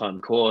a full-time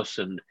course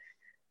and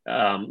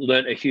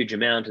learnt a huge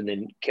amount, and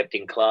then kept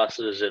in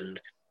classes. And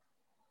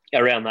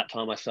around that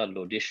time, I started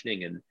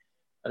auditioning, and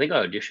I think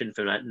I auditioned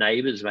for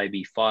Neighbours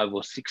maybe 5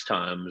 or 6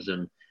 times.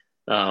 And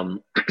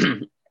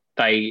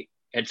they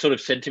had sort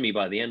of said to me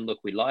by the end, look,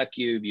 we like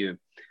you,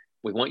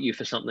 we want you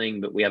for something,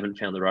 but we haven't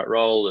found the right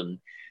role. And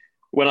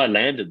when I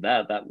landed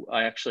that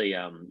I actually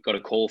got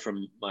a call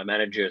from my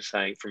manager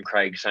from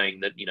Craig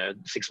saying that,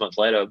 6 months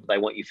later, they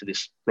want you for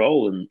this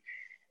role. And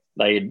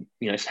they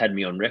had, had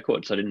me on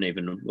record. So I didn't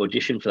even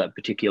audition for that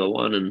particular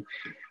one, and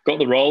got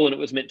the role. And it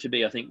was meant to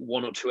be, I think,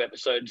 1 or 2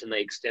 episodes, and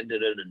they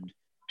extended it and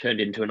turned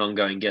into an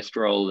ongoing guest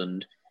role.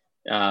 And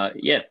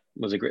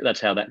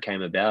that's how that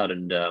came about.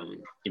 And,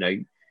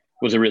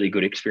 was a really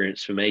good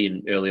experience for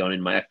me early on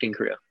in my acting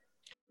career.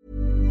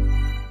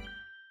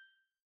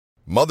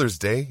 Mother's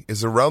Day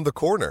is around the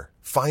corner.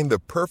 Find the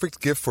perfect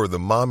gift for the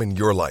mom in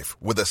your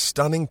life with a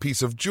stunning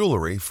piece of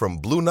jewelry from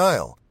Blue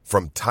Nile.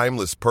 From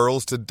timeless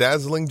pearls to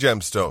dazzling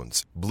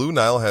gemstones, Blue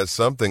Nile has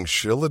something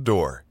she'll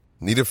adore.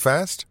 Need it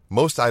fast?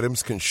 Most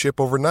items can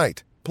ship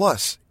overnight.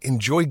 Plus,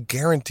 enjoy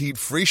guaranteed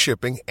free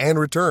shipping and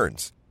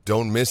returns.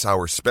 Don't miss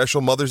our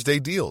special Mother's Day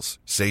deals.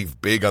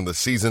 Save big on the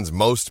season's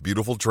most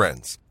beautiful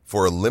trends.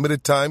 For a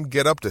limited time,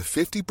 get up to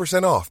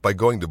 50% off by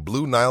going to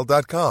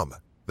BlueNile.com.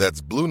 That's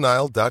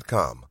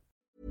BlueNile.com.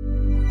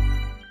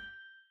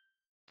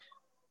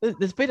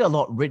 There's been a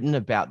lot written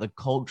about the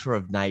culture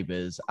of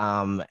Neighbours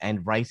and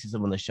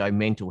racism on the show,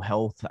 mental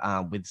health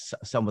with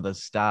some of the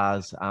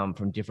stars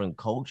from different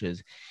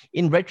cultures.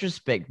 In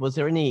retrospect, was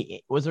there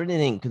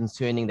anything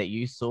concerning that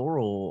you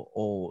saw,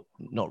 or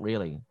not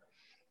really?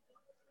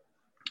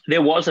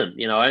 There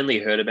wasn't. I only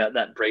heard about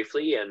that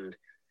briefly, and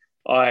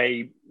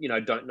I,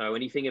 don't know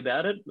anything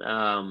about it.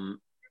 So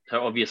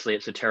obviously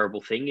it's a terrible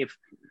thing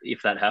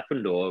if that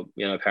happened, or,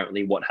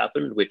 apparently what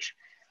happened, which,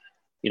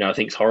 I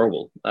think is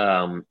horrible.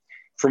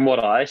 From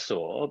what I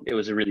saw, it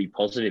was a really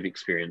positive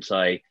experience.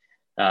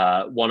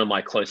 One of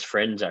my close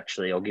friends,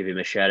 actually, I'll give him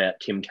a shout out,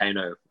 Tim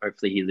Kano.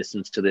 Hopefully he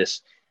listens to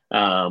this.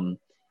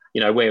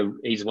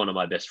 He's one of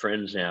my best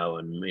friends now,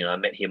 and, I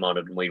met him on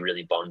it and we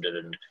really bonded.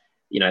 And,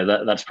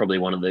 that's probably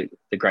one of the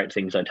great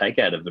things I take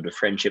out of it, a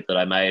friendship that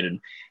I made.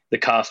 And the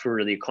cast were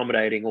really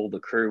accommodating. All the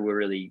crew were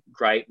really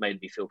great, made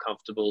me feel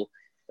comfortable.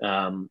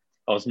 I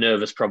was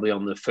nervous probably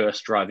on the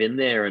first drive in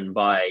there, and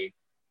by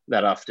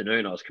that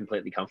afternoon I was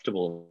completely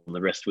comfortable, and the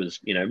rest was,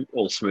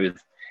 all smooth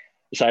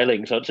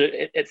sailing. So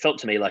it felt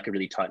to me like a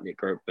really tight knit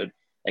group. But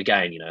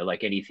again,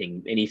 like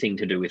anything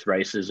to do with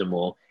racism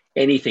or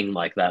anything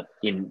like that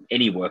in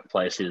any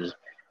workplace is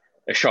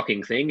a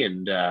shocking thing,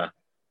 and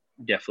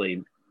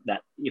definitely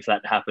that if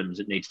that happens,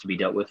 it needs to be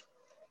dealt with.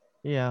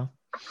 Yeah.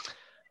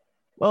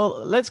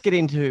 Well, let's get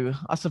into,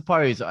 I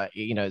suppose,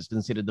 it's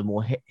considered the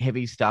more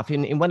heavy stuff.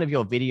 In one of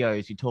your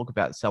videos, you talk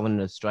about someone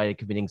in Australia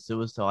committing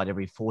suicide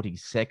every 40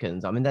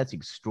 seconds. I mean, that's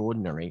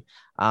extraordinary.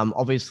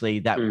 Obviously,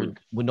 that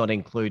would not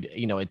include,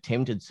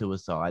 attempted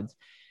suicides.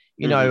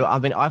 I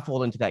mean, I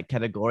fall into that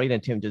category, an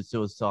attempted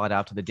suicide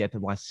after the death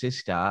of my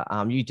sister.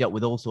 You dealt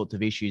with all sorts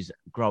of issues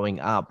growing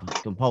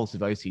up,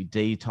 compulsive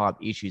OCD type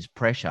issues,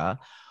 pressure.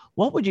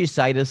 What would you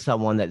say to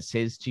someone that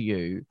says to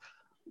you,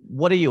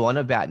 what are you on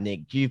about,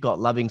 Nick? You've got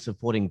loving,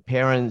 supporting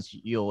parents.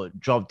 You're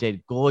drop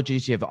dead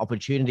gorgeous. You have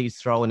opportunities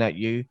thrown at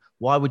you.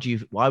 Why would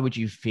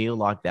you feel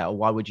like that? Or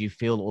why would you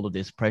feel all of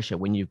this pressure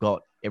when you've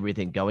got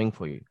everything going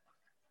for you?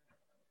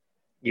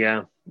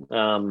 Yeah.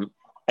 And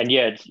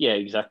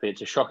exactly.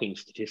 It's a shocking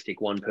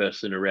statistic. One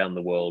person around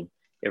the world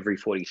every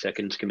 40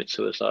 seconds commits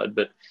suicide.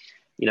 But,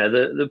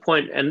 the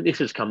point, and this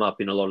has come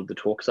up in a lot of the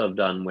talks I've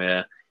done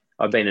where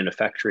I've been in a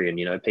factory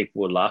and,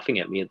 people were laughing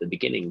at me at the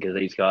beginning because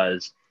these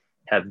guys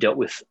have dealt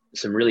with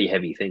some really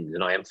heavy things,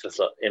 and I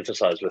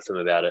emphasize with them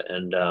about it.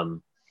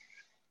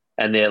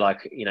 And they're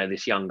like,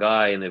 this young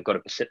guy, and they've got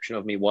a perception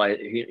of me. Why,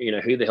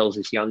 who the hell's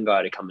this young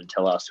guy to come and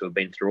tell us who have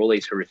been through all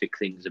these horrific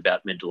things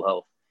about mental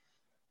health?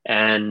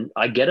 And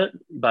I get it.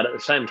 But at the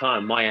same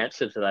time, my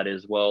answer to that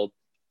is, well,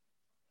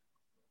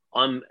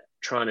 I'm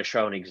trying to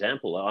show an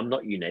example. I'm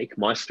not unique.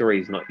 My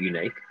story is not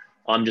unique.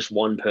 I'm just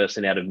one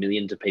person out of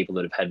millions of people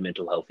that have had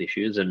mental health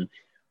issues. And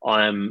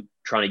I'm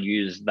trying to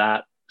use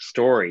that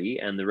story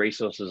and the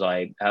resources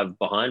I have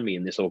behind me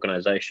in this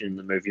organization,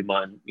 the Move Your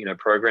Mind,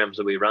 programs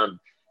that we run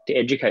to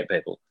educate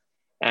people.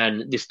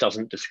 And this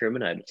doesn't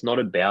discriminate. It's not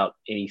about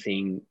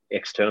anything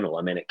external.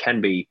 I mean, it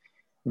can be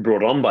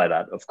brought on by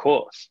that, of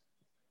course,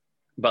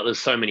 but there's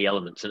so many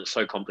elements and it's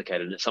so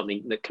complicated, and it's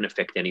something that can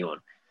affect anyone.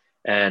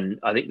 And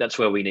I think that's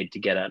where we need to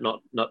get at,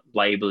 not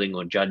labeling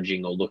or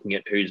judging or looking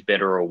at who's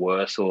better or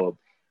worse or,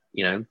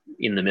 in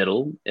the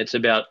middle. It's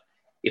about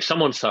if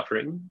someone's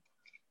suffering,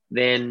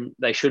 then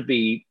they should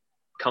be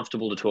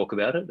comfortable to talk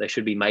about it. They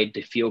should be made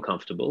to feel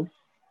comfortable.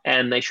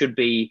 And they should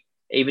be,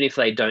 even if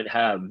they don't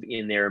have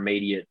in their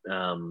immediate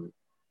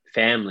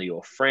family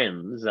or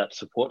friends that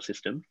support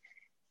system,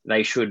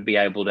 they should be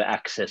able to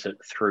access it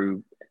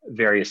through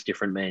various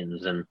different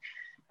means. And,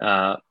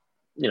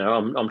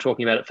 I'm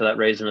talking about it for that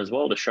reason as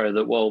well, to show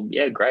that, well,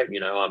 yeah, great.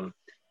 I'm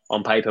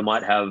on paper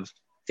might have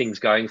things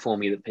going for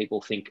me that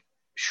people think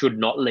should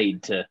not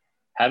lead to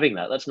having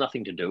that. That's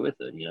nothing to do with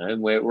it.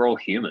 We're all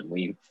human.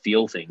 We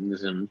feel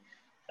things. And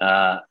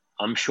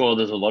I'm sure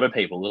there's a lot of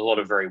people, there's a lot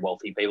of very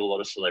wealthy people, a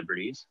lot of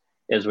celebrities,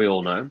 as we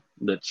all know,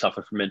 that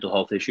suffer from mental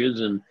health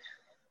issues,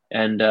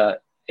 and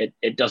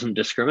it doesn't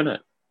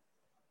discriminate.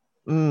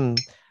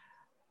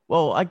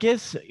 Well, I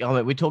guess,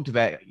 you talked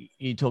about it.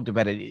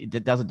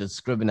 It doesn't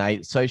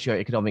discriminate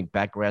socioeconomic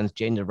backgrounds,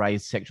 gender,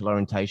 race, sexual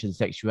orientation,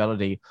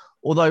 sexuality.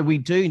 Although we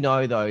do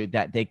know, though,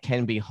 that there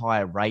can be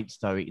higher rates,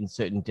 though, in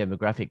certain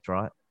demographics,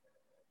 right?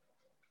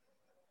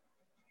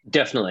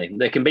 Definitely.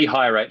 There can be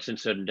higher rates in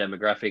certain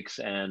demographics,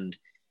 and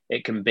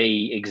it can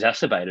be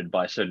exacerbated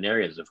by certain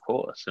areas, of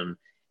course. And,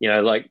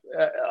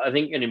 I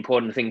think an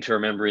important thing to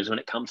remember is when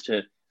it comes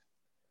to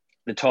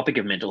the topic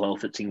of mental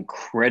health, it's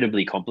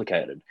incredibly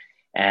complicated.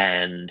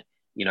 And,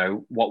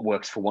 what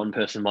works for one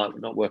person might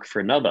not work for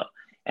another.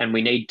 And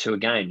we need to,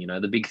 again,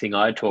 the big thing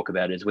I talk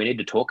about is we need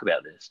to talk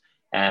about this,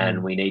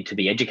 and we need to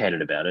be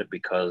educated about it,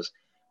 because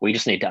we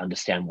just need to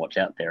understand what's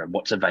out there and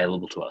what's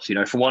available to us.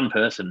 For one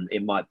person,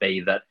 it might be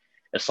that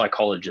a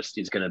psychologist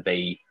is going to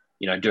be,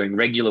 doing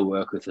regular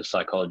work with a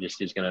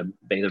psychologist is going to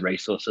be the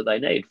resource that they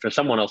need. For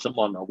someone else, it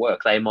might not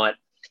work. They might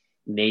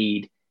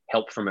need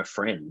help from a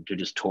friend to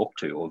just talk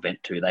to or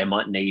vent to. They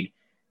might need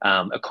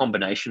a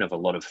combination of a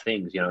lot of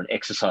things, an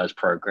exercise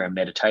program,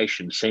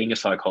 meditation, seeing a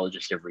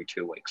psychologist every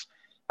 2 weeks,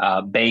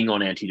 being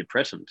on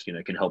antidepressants,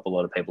 can help a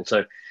lot of people.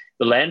 So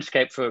the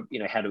landscape for,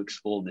 how to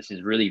explore this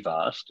is really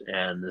vast,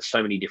 and there's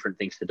so many different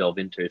things to delve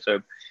into.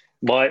 So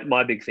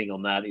my big thing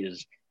on that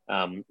is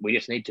we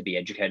just need to be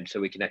educated so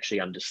we can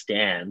actually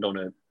understand on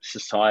a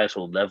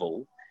societal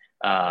level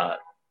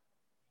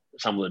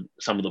some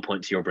of the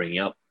points you're bringing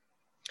up.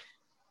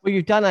 Well,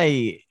 you've done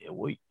a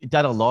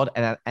lot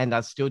and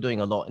are still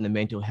doing a lot in the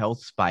mental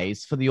health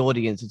space. For the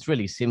audience, it's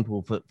really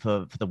simple for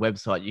the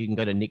website. You can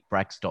go to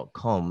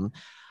nickbracks.com.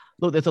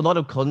 Look, there's a lot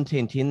of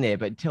content in there,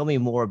 but tell me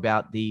more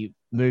about the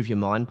Move Your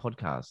Mind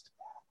podcast.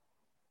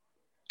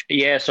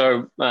 Yeah,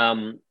 so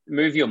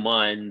Move Your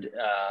Mind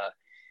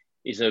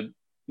is a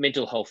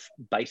mental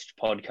health-based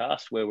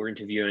podcast where we're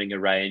interviewing a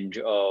range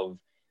of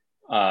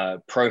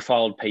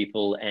profiled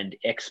people and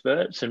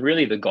experts. And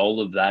really the goal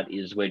of that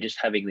is we're just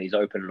having these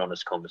open and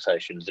honest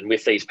conversations. And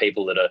with these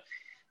people that are,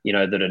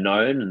 that are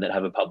known and that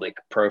have a public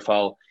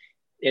profile,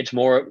 it's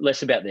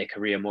less about their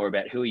career, more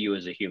about who are you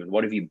as a human?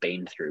 What have you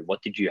been through?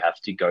 What did you have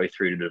to go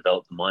through to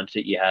develop the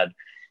mindset you had?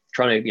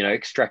 trying to,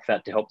 extract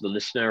that to help the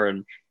listener,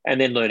 and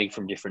then learning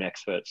from different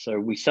experts. So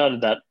we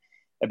started that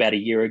about a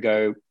year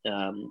ago,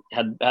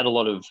 had a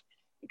lot of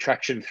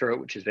traction through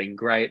it, which has been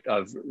great.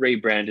 I've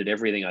rebranded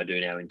everything I do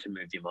now into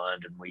Move Your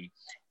Mind, and we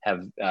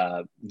have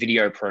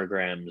video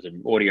programs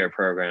and audio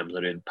programs.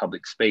 I do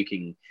public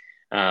speaking,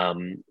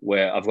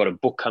 where I've got a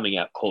book coming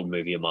out called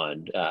Move Your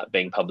Mind,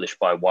 being published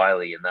by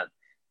Wiley, and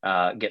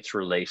that gets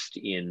released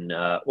in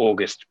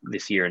August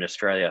this year in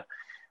Australia.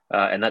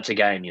 And that's,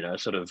 again,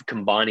 sort of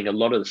combining a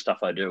lot of the stuff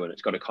I do, and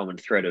it's got a common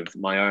thread of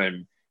my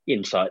own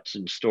insights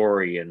and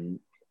story and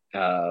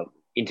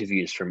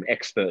interviews from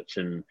experts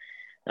and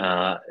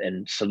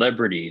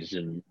celebrities.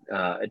 And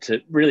it's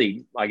a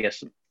really, I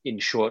guess, in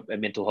short, a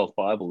mental health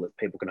Bible that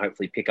people can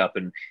hopefully pick up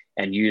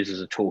and use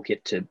as a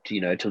toolkit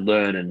to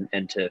learn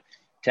and to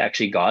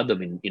actually guide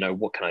them in,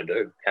 what can I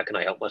do? How can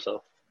I help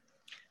myself?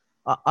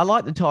 I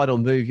like the title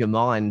Move Your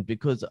Mind,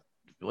 because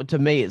to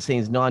me, it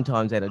seems 9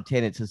 times out of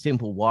 10, it's a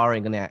simple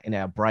wiring in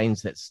our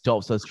brains that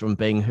stops us from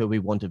being who we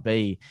want to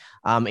be.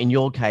 In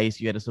your case,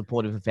 you had a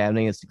supportive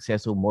family, a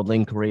successful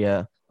modeling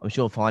career. I'm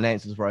sure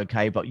finances were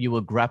okay, but you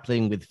were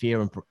grappling with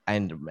fear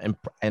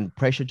and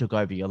pressure took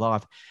over your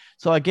life.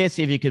 So I guess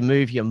if you can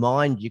move your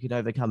mind, you can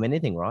overcome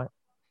anything, right?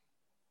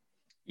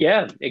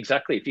 Yeah,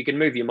 exactly. If you can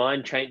move your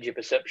mind, change your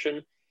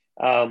perception,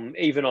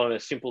 even on a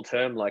simple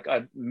term like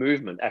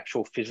movement,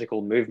 actual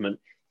physical movement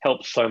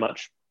helps so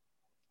much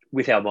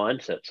with our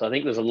mindset. So I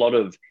think there's a lot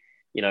of,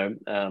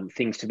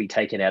 things to be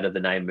taken out of the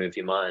name Move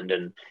Your Mind.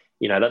 And,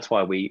 that's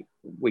why we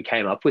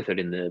came up with it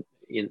in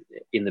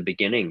the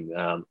beginning.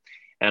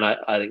 And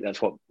I think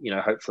that's what,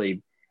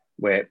 hopefully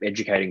we're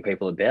educating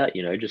people about,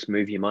 just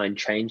move your mind,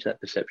 change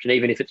that perception.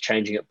 Even if it's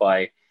changing it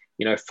by,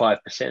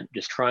 5%,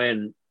 just try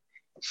and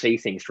see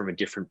things from a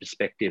different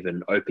perspective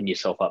and open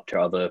yourself up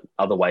to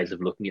other ways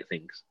of looking at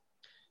things.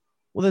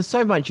 Well, there's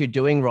so much you're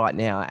doing right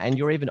now, and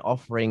you're even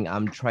offering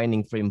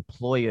training for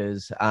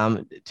employers.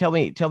 Tell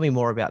me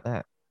more about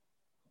that.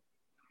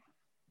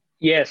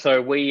 Yeah,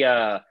 so we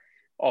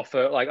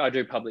offer, I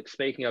do public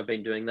speaking. I've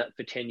been doing that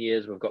for 10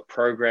 years. We've got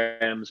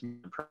programs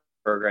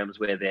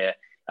where they're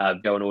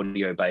video and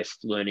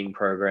audio-based learning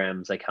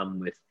programs. They come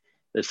with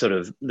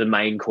the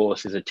main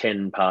course is a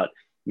 10-part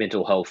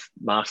mental health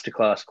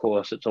masterclass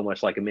course. It's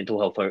almost like a mental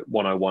health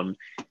 101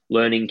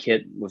 learning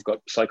kit. We've got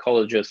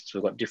psychologists,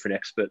 we've got different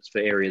experts for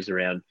areas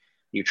around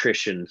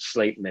nutrition,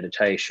 sleep,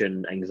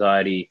 meditation,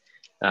 anxiety,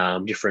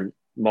 different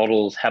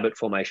models, habit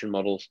formation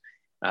models.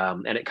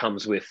 And it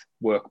comes with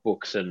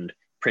workbooks and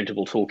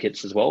printable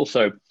toolkits as well.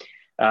 So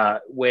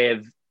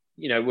we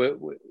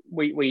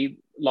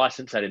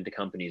license that into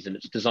companies, and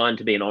it's designed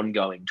to be an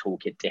ongoing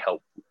toolkit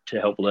to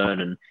help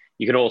learn. And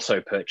you can also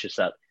purchase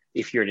that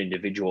if you're an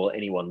individual.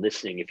 Anyone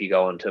listening, if you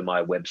go onto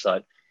my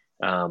website,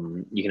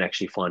 you can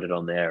actually find it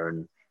on there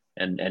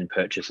and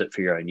purchase it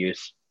for your own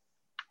use.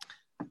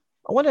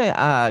 I want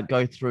to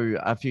go through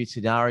a few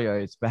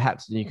scenarios,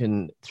 perhaps, and you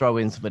can throw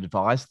in some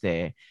advice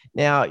there.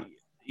 Now,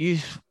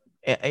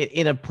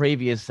 in a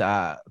previous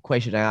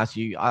question I asked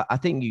you, I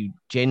think you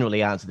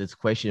generally answered this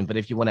question, but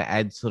if you want to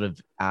add sort of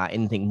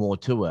anything more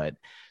to it.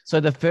 So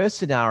the first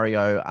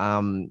scenario,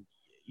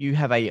 you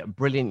have a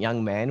brilliant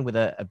young man with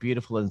a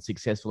beautiful and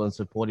successful and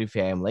supportive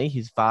family.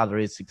 His father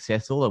is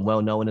successful and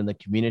well known in the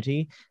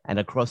community and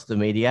across the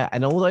media.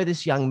 And although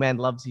this young man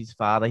loves his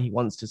father, he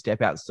wants to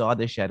step outside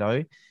the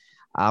shadow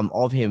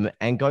of him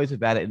and goes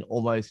about it in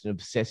almost an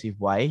obsessive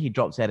way. He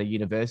drops out of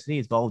university,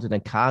 is involved in a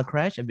car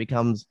crash, and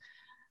becomes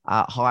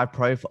high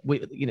profile.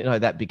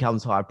 That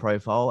becomes high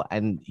profile,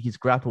 and he's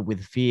grappled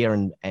with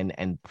fear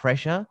and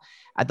pressure.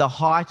 At the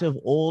height of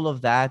all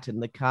of that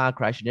and the car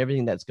crash and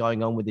everything that's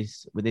going on with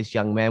this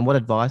young man, what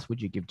advice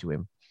would you give to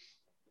him?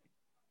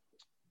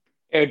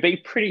 It would be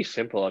pretty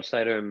simple. I'd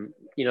say to him,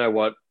 you know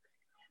what,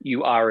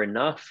 you are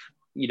enough.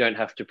 You don't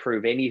have to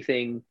prove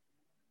anything.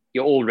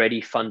 You're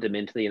already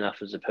fundamentally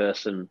enough as a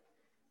person,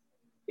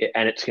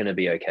 and it's going to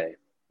be okay.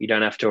 You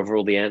don't have to have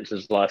all the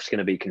answers. Life's going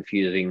to be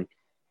confusing,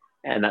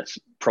 and that's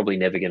probably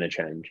never going to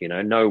change.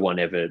 No one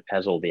ever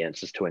has all the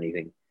answers to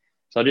anything.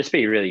 So I'll just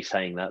be really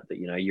saying that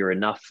you're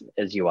enough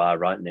as you are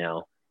right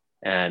now,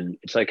 and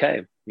it's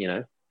okay.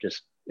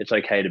 It's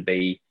okay to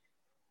be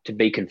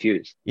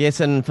confused. Yes,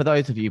 and for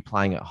those of you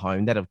playing at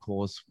home, that of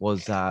course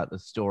was the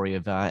story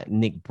of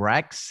Nick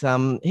Bracks.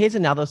 Here's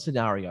another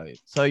scenario.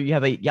 So you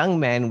have a young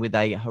man with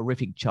a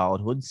horrific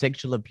childhood,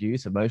 sexual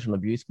abuse, emotional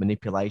abuse,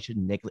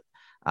 manipulation,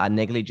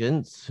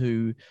 negligence,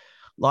 who,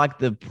 like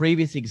the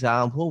previous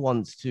example,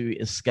 wants to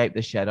escape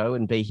the shadow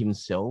and be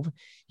himself.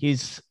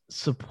 His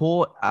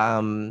support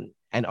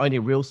and only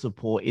real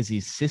support is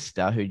his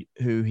sister,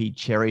 who he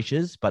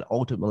cherishes, but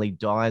ultimately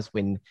dies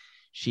when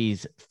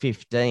she's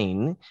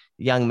 15.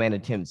 The young man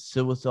attempts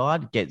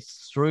suicide,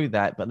 gets through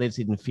that, but lives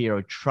in fear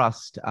of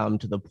trust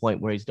to the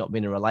point where he's not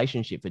been in a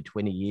relationship for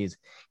 20 years.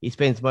 He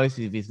spends most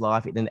of his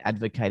life in an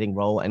advocating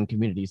role and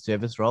community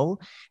service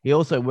role. He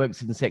also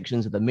works in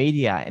sections of the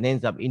media and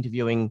ends up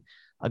interviewing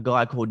a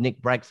guy called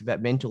Nick Bracks about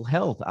mental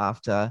health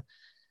after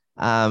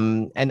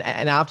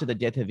after the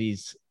death of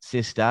his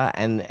sister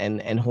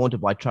and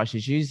haunted by trust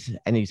issues,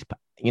 and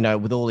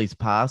with all his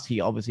past,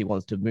 he obviously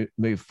wants to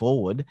move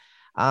forward.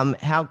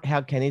 How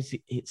can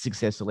he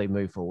successfully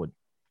move forward?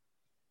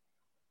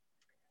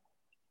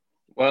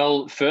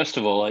 Well, first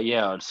of all,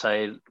 I'd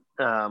say,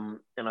 and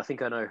I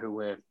think I know who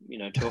we're,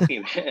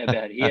 talking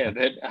about here,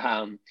 but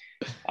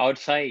I would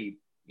say,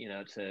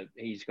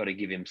 he's got to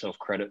give himself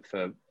credit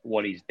for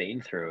what he's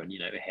been through and,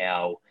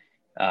 how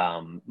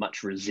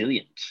much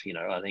resilience,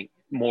 I think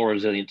more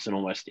resilience than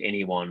almost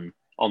anyone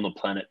on the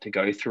planet to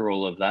go through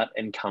all of that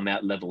and come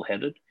out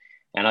level-headed.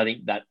 And I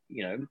think that,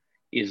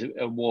 is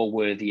a more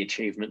worthy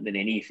achievement than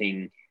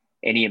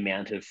any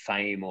amount of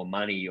fame or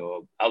money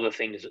or other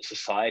things that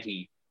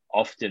society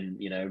often,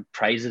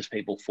 praises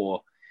people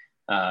for.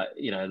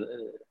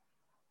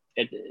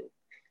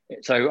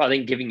 So I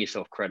think giving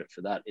yourself credit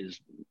for that is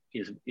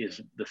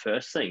the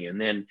first thing.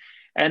 And then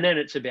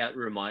it's about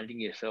reminding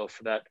yourself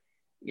that,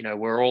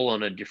 we're all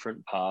on a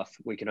different path.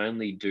 We can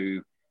only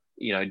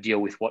deal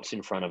with what's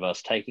in front of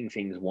us, taking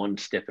things one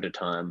step at a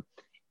time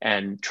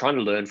and trying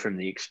to learn from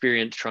the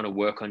experience, trying to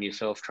work on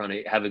yourself, trying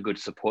to have a good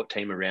support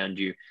team around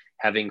you,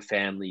 having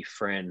family,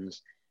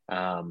 friends,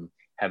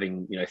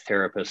 having,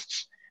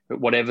 therapists, but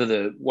whatever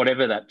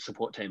that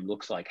support team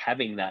looks like,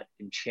 having that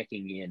and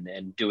checking in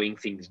and doing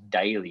things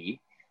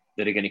daily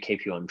that are going to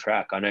keep you on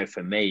track. I know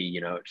for me,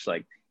 it's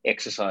like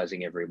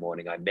exercising every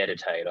morning. I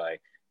meditate. I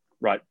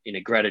write in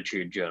a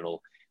gratitude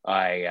journal.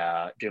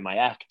 I do my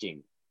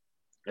acting.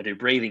 I do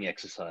breathing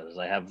exercises.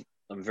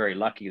 I'm very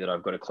lucky that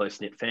I've got a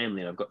close-knit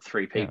family and I've got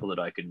 3 people that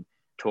I can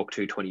talk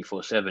to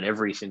 24/7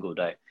 every single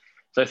day.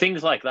 So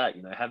things like that,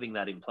 having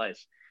that in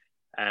place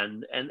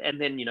and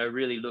then,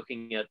 really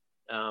looking at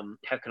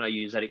how can I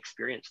use that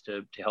experience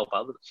to help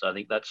others? So I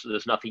think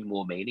there's nothing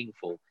more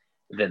meaningful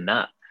than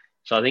that.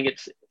 So I think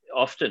it's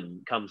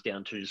often comes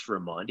down to just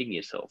reminding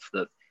yourself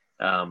that,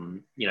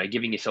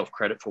 giving yourself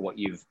credit for what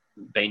you've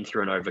been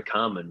through and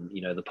overcome and,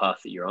 the path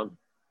that you're on.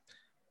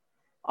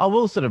 I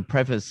will sort of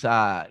preface,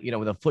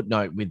 with a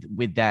footnote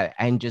with that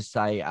and just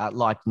say,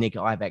 like Nick,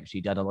 I've actually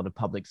done a lot of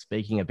public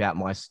speaking about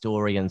my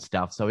story and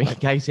stuff. So in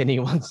case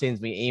anyone sends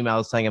me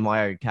emails saying, am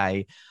I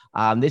okay?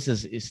 This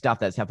is stuff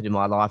that's happened in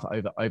my life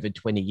over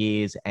 20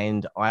 years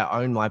and I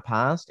own my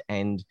past.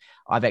 And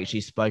I've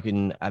actually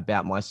spoken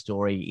about my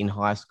story in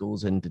high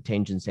schools and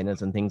detention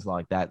centers and things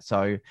like that.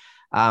 So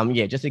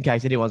just in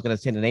case anyone's going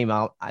to send an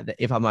email,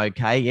 if I'm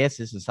okay, yes,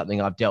 this is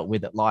something I've dealt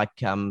with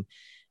like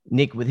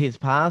Nick with his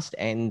past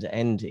and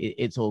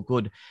it's all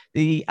good.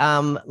 The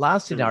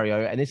last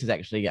scenario, and this is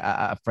actually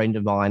a friend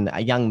of mine,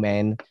 a young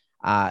man,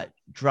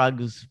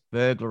 drugs,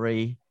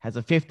 burglary, has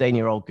a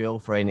 15-year-old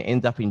girlfriend,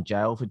 ends up in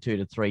jail for 2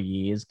 to 3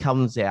 years,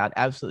 comes out,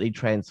 absolutely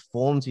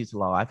transforms his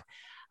life,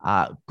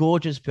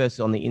 gorgeous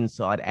person on the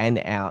inside and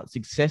out,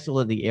 successful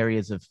in the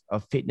areas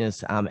of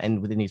fitness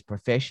and within his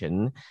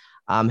profession,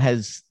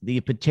 has the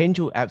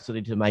potential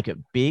absolutely to make it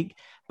big,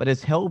 but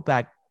is held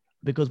back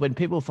because when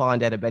people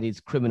find out about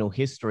his criminal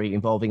history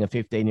involving a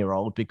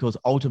 15-year-old, because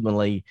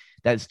ultimately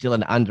that's still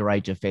an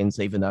underage offense,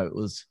 even though it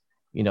was,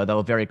 they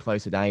were very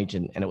close in age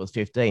and it was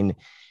 15.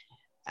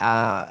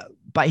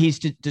 But his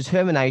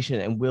determination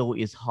and will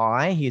is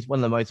high. He's one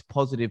of the most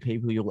positive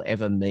people you'll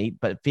ever meet,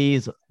 but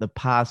fears the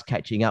past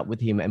catching up with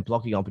him and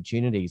blocking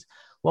opportunities.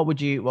 What would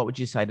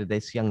you say to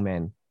this young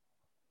man?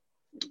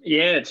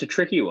 Yeah, it's a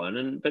tricky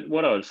one. But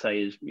what I would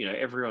say is,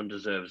 everyone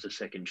deserves a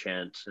second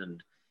chance.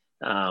 And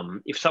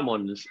if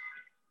someone's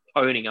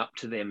owning up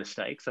to their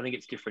mistakes, I think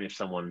it's different if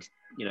someone's,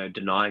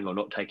 denying or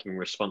not taking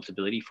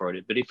responsibility for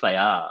it. But if they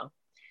are,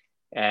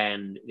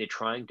 and they're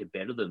trying to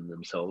better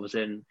themselves,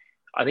 then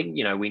I think,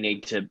 we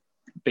need to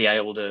be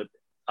able to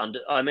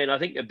I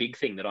think a big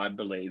thing that I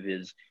believe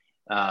is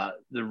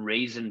the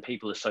reason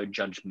people are so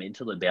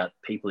judgmental about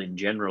people in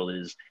general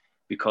is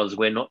because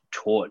we're not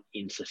taught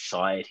in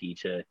society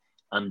to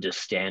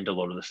understand a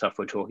lot of the stuff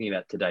we're talking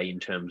about today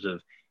in terms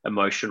of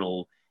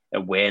emotional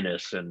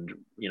awareness and,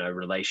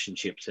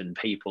 relationships and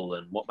people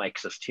and what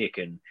makes us tick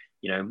and,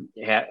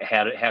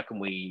 how can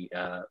we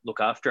look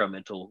after our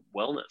mental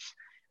wellness.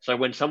 So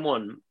when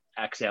someone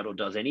acts out or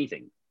does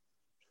anything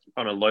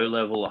on a low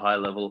level or high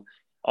level,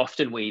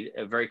 often we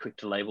are very quick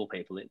to label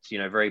people. It's,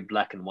 very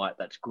black and white.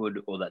 That's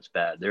good or that's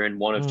bad. They're in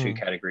one of two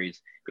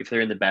categories. If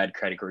they're in the bad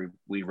category,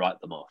 we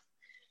write them off.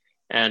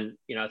 And,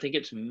 I think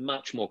it's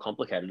much more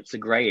complicated. It's the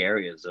gray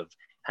areas of,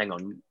 hang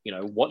on,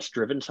 what's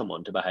driven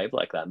someone to behave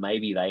like that?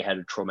 Maybe they had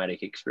a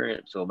traumatic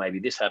experience or maybe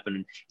this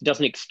happened. It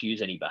doesn't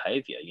excuse any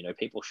behavior.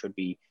 People should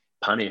be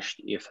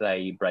punished if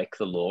they break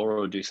the law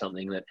or do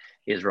something that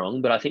is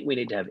wrong. But I think we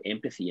need to have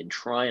empathy and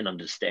try and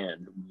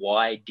understand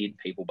why did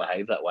people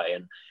behave that way.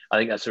 And I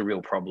think that's a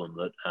real problem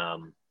that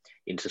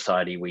in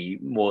society, we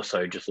more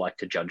so just like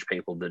to judge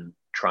people than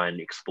try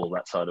and explore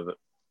that side of it.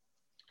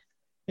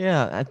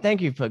 Yeah,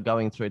 thank you for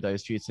going through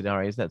those few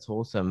scenarios. That's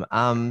awesome.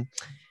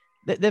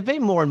 There have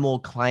been more and more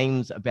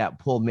claims about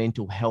poor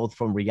mental health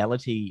from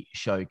reality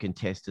show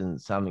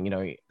contestants,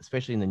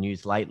 especially in the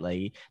news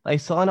lately. They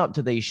sign up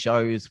to these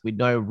shows with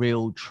no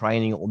real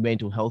training or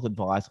mental health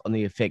advice on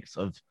the effects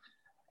of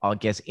I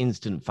guess,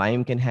 instant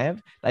fame can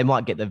have. They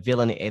might get the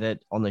villain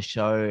edit on the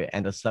show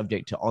and are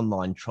subject to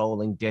online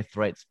trolling, death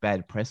threats,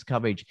 bad press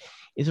coverage.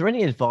 Is there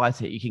any advice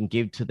that you can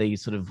give to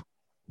these sort of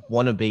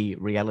wannabe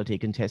reality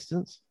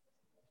contestants?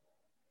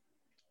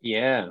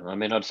 Yeah, I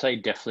mean, I'd say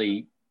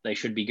definitely they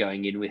should be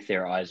going in with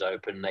their eyes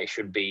open. They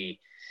should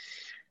be,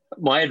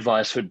 my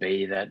advice would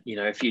be that,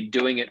 if you're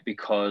doing it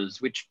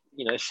because, which,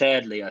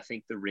 sadly, I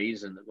think the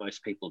reason that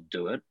most people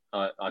do it,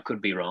 I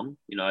could be wrong.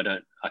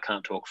 I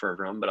can't talk for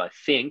everyone, but I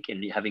think,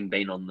 and having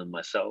been on them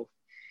myself,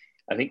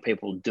 I think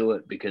people do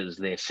it because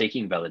they're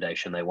seeking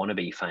validation. They want to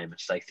be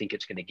famous. They think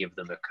it's going to give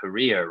them a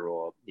career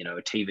or,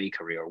 a TV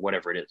career or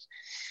whatever it is.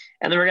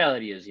 And the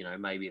reality is,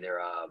 maybe there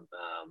are,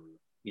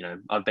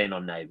 I've been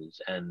on Neighbours,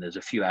 and there's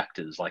a few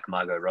actors like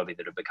Margot Robbie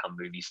that have become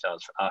movie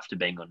stars after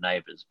being on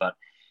Neighbours, but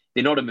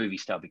they're not a movie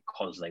star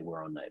because they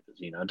were on Neighbours.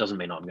 It doesn't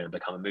mean I'm going to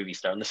become a movie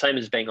star. And the same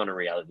as being on a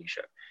reality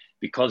show.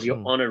 Because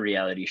you're on a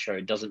reality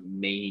show doesn't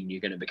mean you're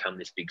going to become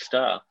this big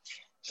star.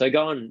 So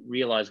go and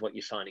realize what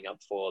you're signing up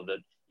for, that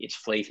it's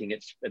fleeting,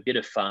 it's a bit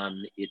of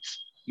fun.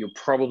 You're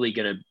probably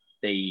going to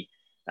be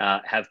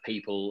have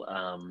people,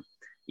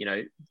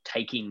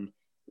 taking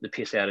the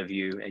piss out of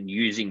you and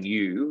using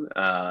you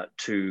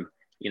to,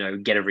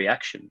 get a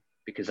reaction,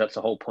 because that's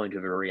the whole point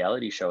of a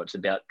reality show. It's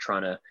about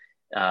trying to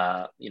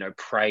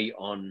prey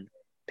on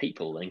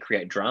people and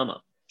create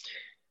drama.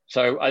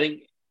 So I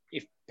think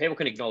if people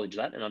can acknowledge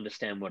that and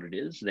understand what it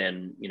is,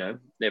 then,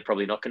 they're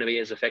probably not going to be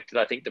as affected.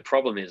 I think the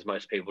problem is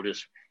most people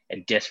just are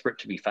desperate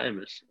to be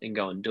famous and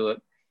go and do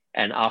it.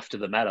 And after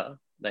the matter,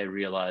 they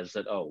realize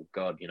that, oh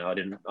God, I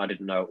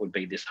didn't know it would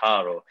be this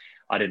hard, or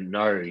I didn't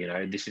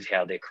know, this is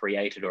how they're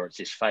created, or it's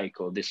this fake,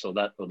 or this or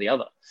that or the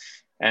other.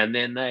 And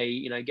then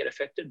they, get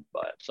affected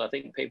by it. So I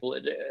think people,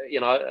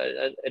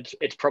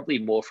 it's probably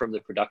more from the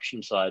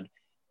production side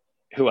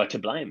who are to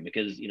blame,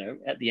 because,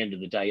 at the end of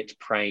the day, it's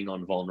preying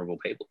on vulnerable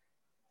people.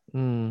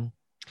 Mm.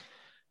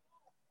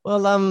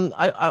 Well,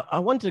 I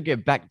want to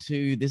get back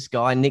to this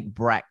guy, Nick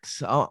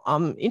Bracks.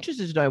 I'm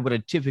interested to know what a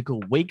typical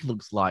week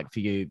looks like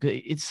for you.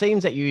 It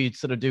seems that you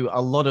sort of do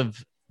a lot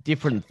of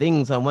different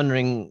things. I'm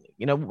wondering,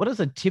 what does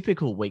a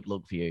typical week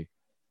look for you?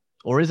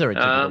 Or is there a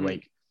typical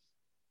week?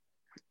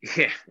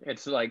 Yeah,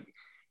 it's like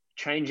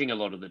changing a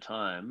lot of the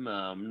time.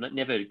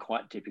 Never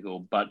quite typical,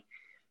 but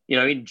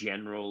in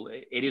general,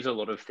 it is a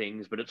lot of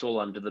things, but it's all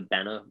under the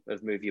banner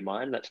of Move Your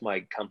Mind. That's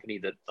my company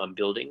that I'm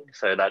building.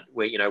 So that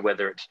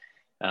whether it's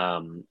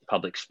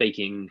public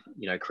speaking,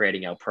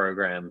 creating our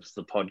programs,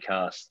 the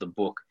podcast, the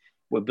book,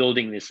 we're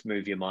building this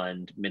Move Your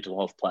Mind mental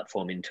health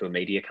platform into a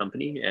media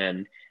company.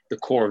 And the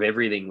core of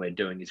everything we're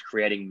doing is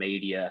creating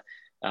media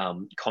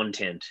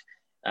content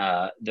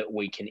that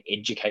we can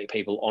educate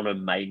people on a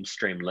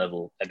mainstream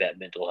level about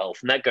mental health.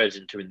 And that goes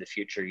into, in the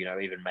future,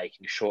 even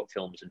making short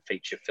films and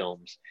feature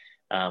films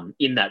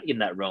in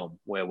that realm,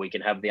 where we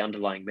can have the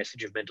underlying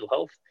message of mental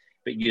health,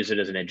 but use it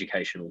as an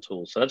educational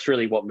tool. So that's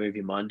really what Move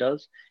Your Mind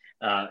does.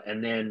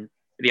 And then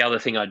the other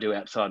thing I do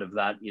outside of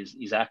that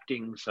is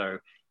acting. So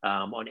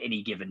on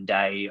any given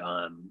day,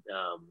 I'm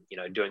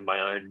doing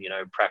my own,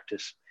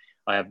 practice.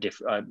 I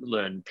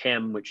learned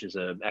PEM, which is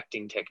an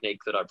acting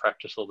technique that I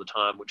practice all the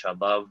time, which I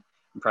love.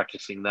 I'm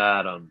practicing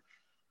that. I'm,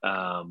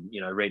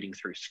 reading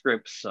through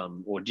scripts,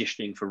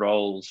 auditioning for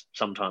roles,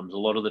 sometimes a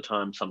lot of the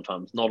time,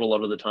 sometimes not a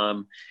lot of the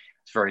time.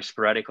 It's very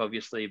sporadic,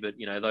 obviously, but,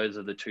 those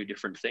are the two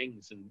different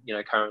things.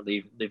 And,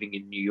 currently living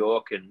in New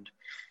York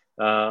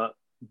and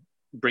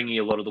bringing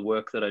a lot of the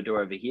work that I do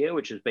over here,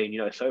 which has been,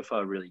 so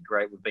far really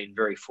great. We've been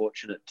very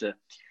fortunate to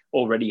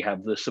already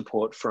have the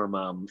support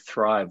from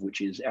Thrive,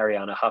 which is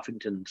Ariana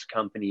Huffington's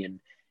company. And,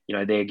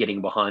 they're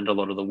getting behind a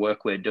lot of the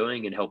work we're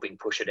doing and helping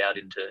push it out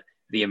into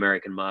the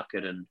American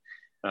market. And,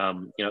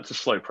 it's a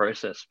slow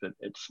process, but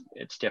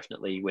it's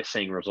definitely, we're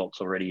seeing results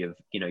already of,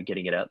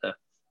 getting it out there.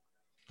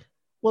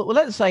 Well,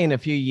 let's say in a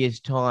few years'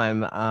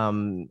 time,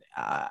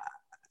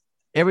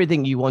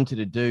 everything you wanted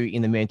to do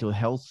in the mental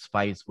health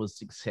space was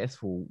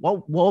successful.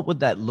 What would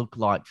that look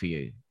like for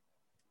you?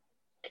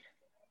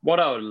 What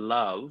I would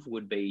love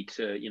would be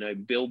to,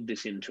 build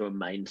this into a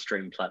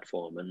mainstream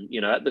platform.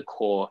 And, at the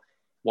core,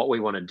 what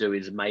we want to do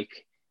is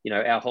make,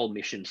 our whole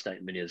mission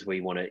statement is we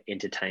want to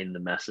entertain the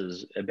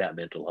masses about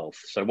mental health.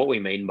 So what we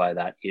mean by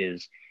that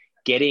is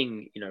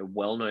getting,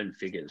 well-known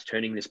figures,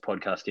 turning this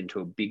podcast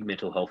into a big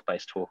mental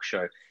health-based talk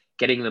show,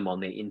 getting them on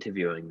there,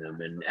 interviewing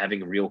them and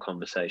having real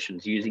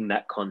conversations, using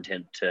that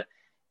content to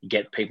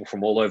get people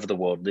from all over the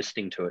world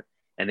listening to it,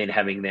 and then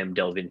having them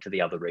delve into the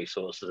other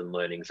resources and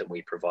learnings that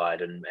we provide,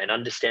 and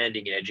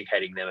understanding and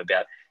educating them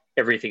about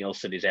everything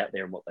else that is out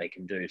there and what they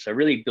can do. So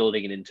really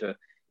building it into,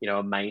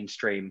 a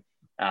mainstream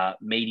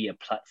media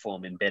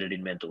platform embedded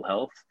in mental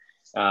health.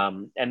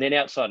 And then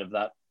outside of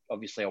that,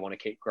 obviously I want to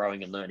keep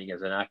growing and learning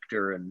as an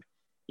actor, and,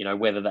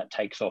 whether that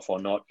takes off or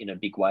not in a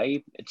big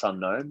way, it's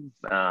unknown.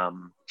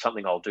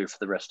 Something I'll do for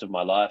the rest of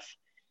my life.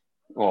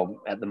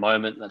 Well, at the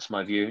moment, that's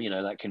my view,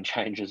 that can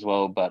change as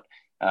well. But,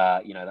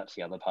 that's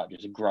the other part,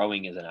 just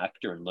growing as an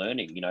actor and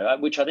learning,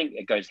 which I think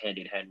it goes hand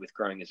in hand with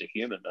growing as a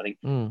human. I think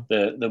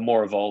the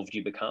more evolved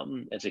you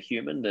become as a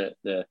human,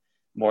 the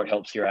more it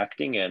helps your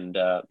acting, and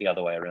the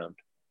other way around.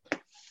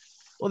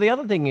 Well, the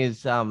other thing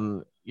is,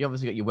 you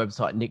obviously got your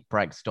website,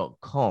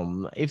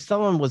 nickbracks.com. If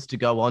someone was to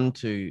go on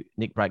to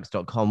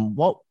nickbracks.com,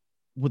 what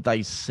would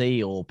they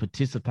see or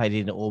participate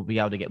in or be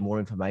able to get more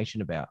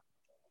information about?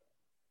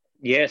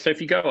 Yeah, so if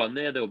you go on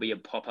there, there'll be a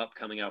pop-up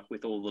coming up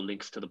with all the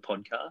links to the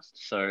podcast.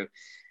 So,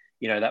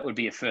 that would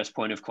be a first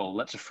point of call.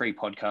 That's a free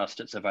podcast.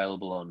 It's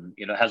available on,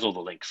 it has all the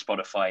links,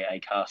 Spotify,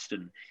 Acast,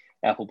 and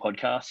Apple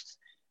Podcasts.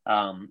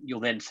 You'll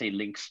then see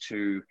links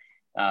to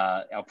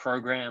our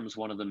programs,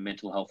 one of them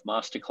Mental Health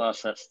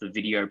Masterclass. That's the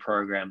video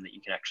program that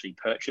you can actually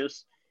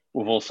purchase.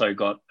 We've also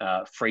got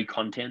free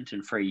content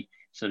and free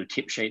sort of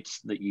tip sheets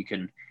that you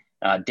can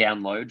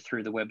download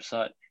through the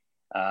website.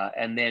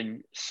 And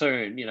then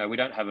soon, we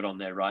don't have it on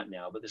there right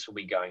now, but this will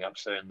be going up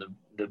soon.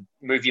 The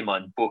Move Your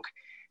Mind book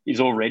is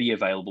already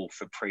available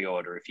for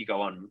pre-order. If you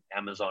go on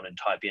Amazon and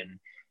type in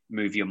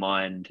Move Your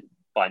Mind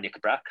by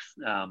Nick Bracks,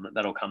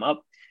 that'll come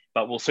up.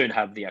 But we'll soon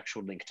have the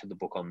actual link to the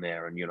book on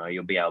there, and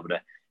you'll be able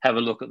to have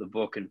a look at the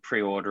book and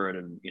pre-order it,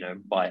 and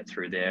buy it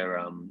through there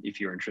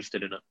if you're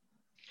interested in it.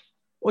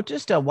 Well,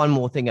 just one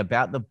more thing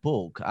about the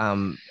book,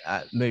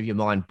 Move Your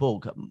Mind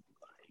book.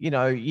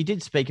 You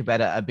did speak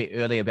about it a bit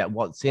earlier about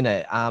what's in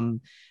it.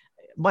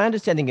 My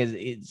understanding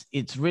is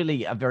it's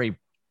really a very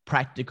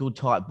practical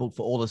type book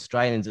for all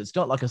Australians. It's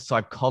not like a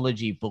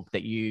psychology book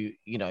that you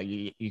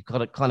got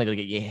to kind of got to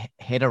get your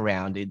head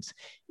around.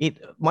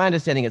 My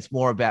understanding, it's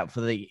more about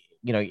for the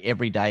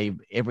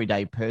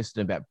everyday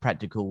person, about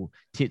practical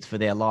tips for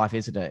their life,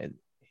 isn't it?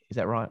 Is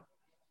that right?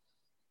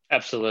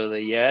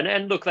 Absolutely, yeah.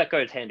 And look, that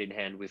goes hand in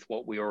hand with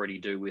what we already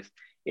do with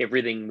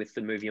everything with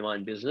the Move Your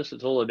Mind business.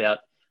 It's all about,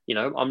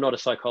 I'm not a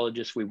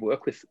psychologist. We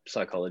work with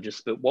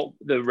psychologists, but what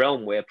the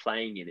realm we're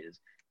playing in is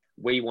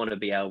we want to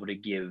be able to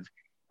give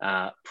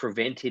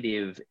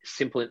preventative,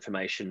 simple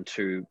information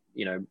to,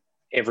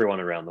 everyone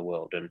around the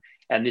world.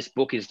 And this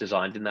book is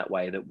designed in that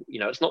way that,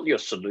 it's not your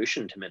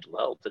solution to mental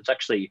health. It's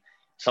actually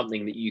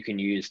something that you can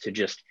use to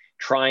just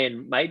try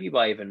and maybe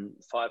by even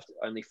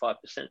only 5%,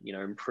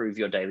 improve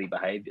your daily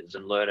behaviors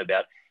and learn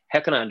about how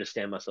can I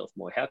understand myself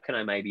more? How can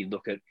I maybe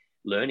look at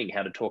learning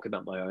how to talk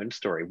about my own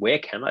story? Where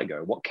can I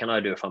go? What can I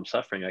do if I'm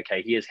suffering?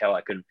 Okay, here's how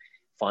I can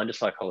find a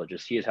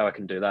psychologist. Here's how I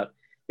can do that.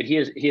 But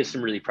here's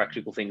some really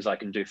practical things I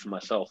can do for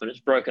myself. And it's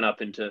broken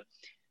up into,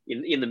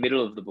 in the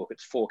middle of the book,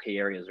 it's 4 key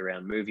areas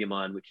around Move Your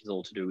Mind, which is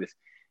all to do with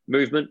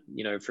movement,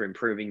 for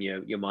improving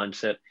your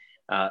mindset.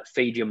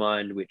 Feed Your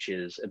Mind, which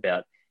is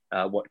about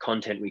what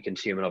content we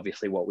consume and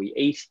obviously what we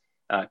eat.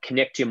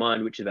 Connect Your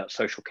Mind, which is about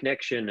social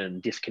connection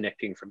and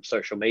disconnecting from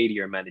social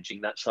media and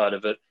managing that side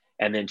of it.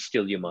 And then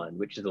Still Your Mind,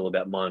 which is all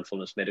about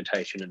mindfulness,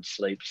 meditation, and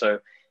sleep. So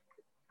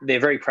they're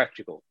very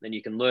practical. Then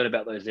you can learn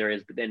about those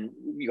areas, but then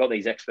you got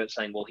these experts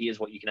saying, well, here's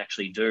what you can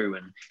actually do,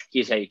 and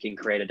here's how you can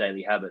create a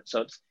daily habit.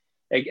 So it's,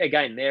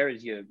 again, there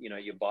is your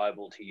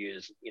Bible to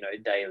use,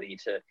 daily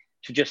to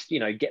just,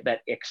 get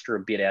that extra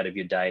bit out of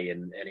your day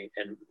and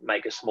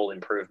make a small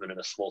improvement and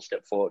a small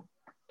step forward.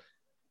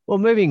 Well,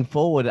 moving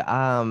forward,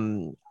 are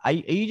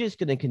you just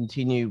going to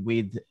continue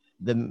with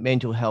the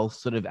mental health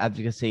sort of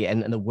advocacy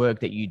and the work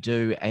that you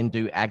do and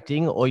do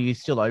acting, or are you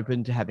still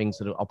open to having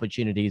sort of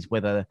opportunities,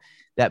 whether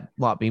that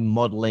might be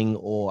modeling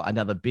or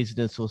another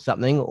business or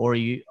something, or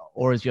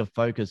is your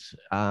focus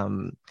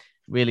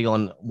really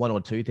on one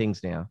or two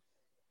things now?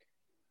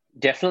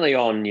 Definitely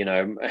on,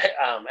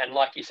 and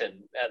like you said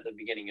at the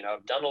beginning,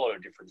 I've done a lot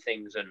of different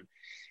things, and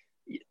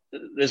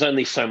there's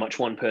only so much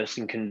one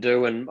person can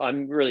do. And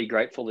I'm really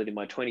grateful that in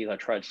my 20s, I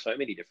tried so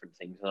many different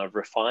things and I've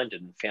refined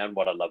and found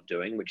what I love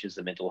doing, which is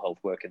the mental health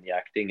work and the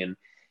acting. And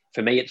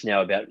for me, it's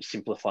now about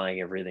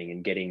simplifying everything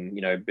and getting,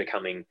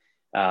 becoming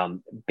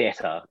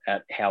better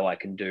at how I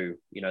can do,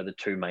 the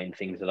two main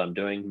things that I'm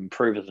doing: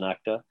 improve as an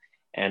actor,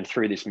 and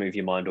through this Move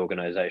Your Mind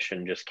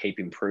organization, just keep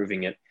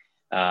improving it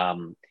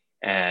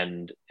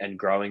and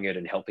growing it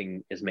and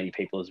helping as many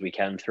people as we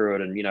can through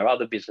it. And,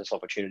 other business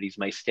opportunities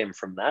may stem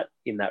from that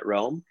in that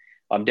realm.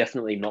 I'm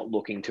definitely not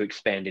looking to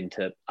expand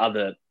into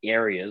other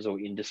areas or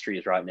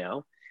industries right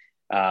now.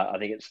 I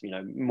think it's,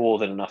 more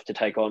than enough to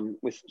take on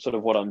with sort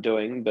of what I'm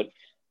doing, but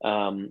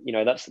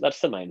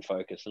that's the main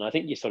focus. And I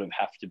think you sort of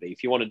have to be,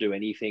 if you want to do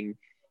anything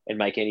and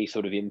make any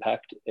sort of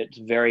impact, it's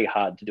very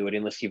hard to do it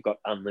unless you've got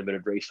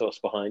unlimited resource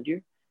behind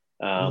you.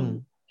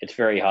 It's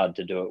very hard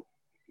to do it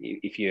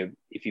if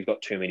you've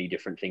got too many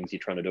different things you're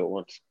trying to do at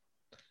once.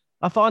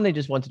 I finally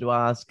just wanted to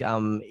ask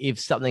if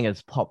something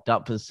has popped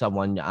up for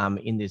someone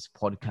in this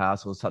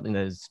podcast, or something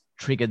that has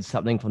triggered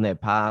something from their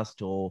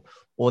past, or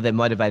they're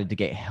motivated to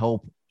get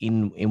help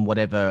in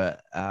whatever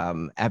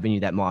avenue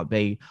that might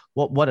be.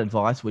 What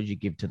advice would you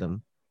give to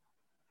them?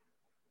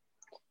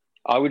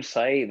 I would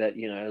say that,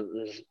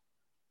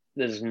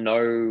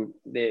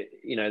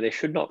 there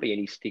should not be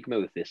any stigma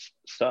with this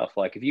stuff.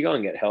 Like, if you go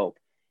and get help,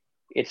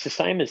 it's the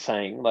same as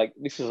saying, like,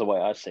 this is the way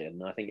I see it,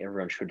 and I think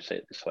everyone should see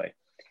it this way.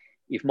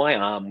 If my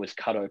arm was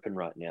cut open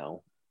right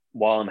now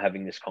while I'm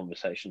having this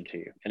conversation to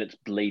you and it's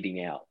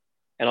bleeding out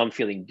and I'm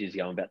feeling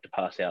dizzy, I'm about to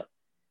pass out,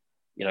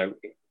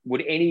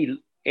 would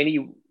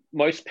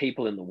most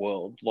people in the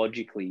world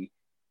logically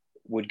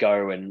would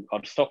go and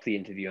I'd stop the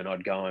interview and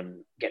I'd go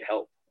and get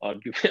help.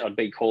 I'd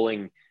be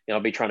calling,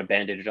 I'd be trying to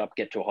bandage it up,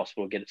 get to a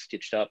hospital, get it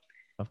stitched up.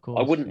 Of course.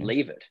 I wouldn't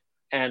leave it.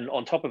 And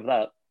on top of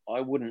that,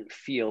 I wouldn't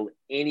feel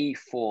any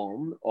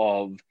form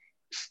of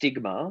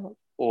stigma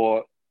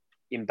or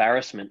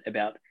embarrassment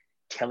about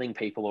telling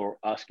people or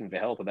asking for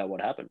help about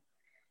what happened.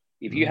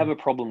 If you have a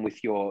problem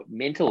with your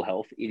mental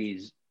health, it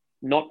is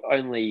not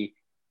only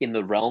in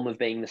the realm of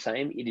being the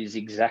same, it is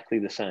exactly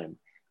the same.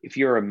 If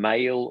you're a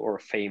male or a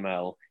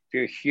female, if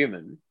you're a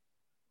human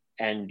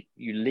and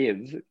you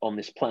live on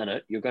this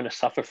planet, you're going to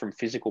suffer from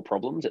physical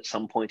problems at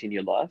some point in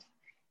your life.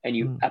 And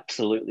you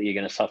absolutely are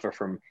going to suffer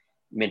from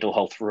mental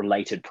health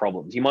related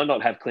problems. You might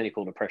not have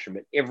clinical depression,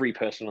 but every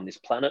person on this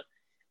planet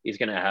is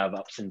going to have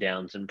ups and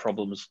downs and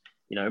problems,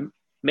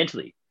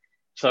 mentally.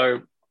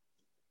 So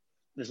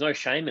there's no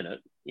shame in it.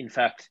 In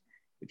fact,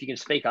 if you can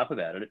speak up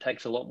about it, it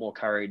takes a lot more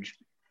courage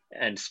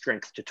and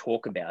strength to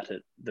talk about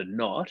it than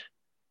not,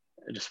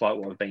 despite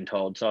what I've been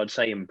told. So I'd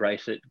say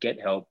embrace it,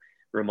 get help,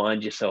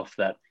 remind yourself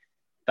that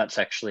that's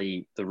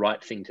actually the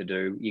right thing to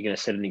do. You're going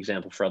to set an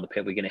example for other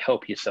people. You're going to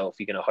help yourself.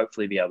 You're going to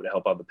hopefully be able to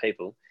help other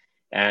people.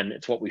 And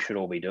it's what we should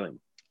all be doing.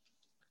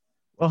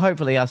 Well,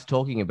 hopefully us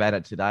talking about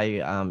it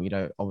today,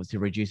 obviously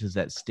reduces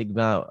that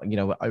stigma,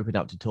 we're open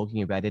up to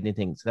talking about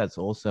anything. So that's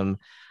awesome.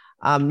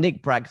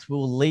 Nick Bracks,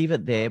 we'll leave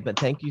it there, but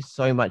thank you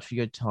so much for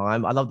your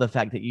time. I love the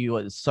fact that you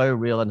are so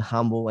real and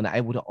humble and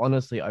able to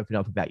honestly open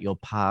up about your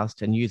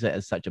past and use it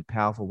as such a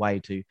powerful way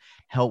to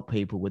help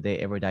people with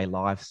their everyday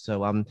life.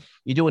 So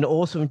you do an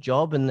awesome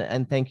job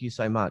and thank you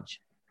so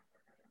much.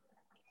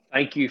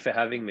 Thank you for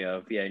having me.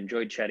 I've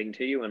enjoyed chatting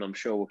to you and I'm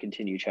sure we'll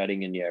continue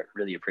chatting and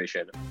really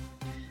appreciate it.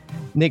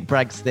 Nick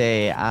Bracks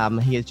there.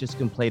 He has just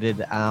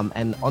completed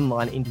an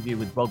online interview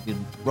with Rob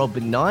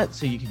McKnight,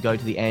 so you can go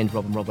to the And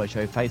Rob and Robbo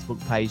Show Facebook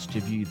page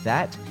to view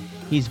that.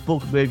 His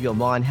book, Move Your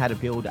Mind, How to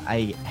Build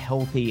a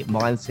Healthy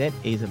Mindset,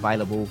 is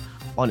available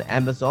on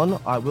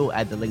Amazon. I will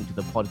add the link to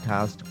the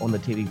podcast on the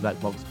TV Black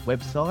Box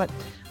website.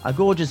 A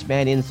gorgeous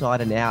man inside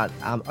and out,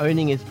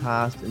 owning his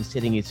past and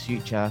setting his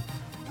future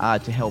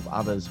to help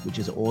others, which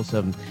is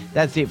awesome.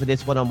 That's it for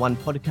this one-on-one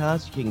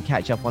podcast. You can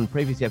catch up on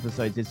previous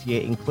episodes this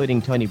year,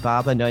 including Tony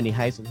Barber, Noni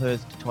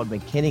Hazelhurst, Todd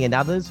McKinney and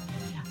others.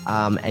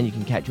 And you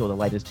can catch all the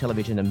latest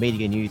television and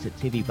media news at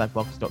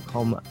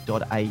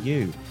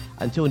tvblackbox.com.au.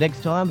 Until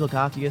next time, look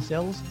after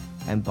yourselves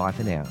and bye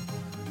for now.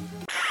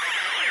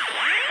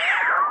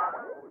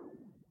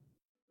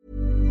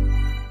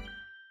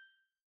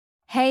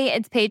 Hey,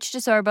 it's Paige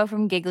DeSorbo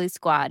from Giggly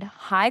Squad.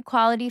 High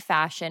quality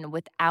fashion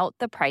without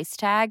the price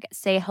tag.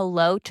 Say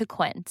hello to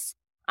Quince.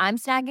 I'm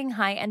snagging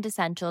high-end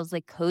essentials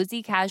like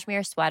cozy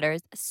cashmere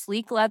sweaters,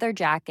 sleek leather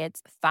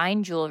jackets,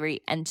 fine jewelry,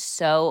 and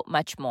so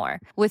much more.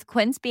 With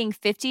Quince being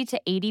 50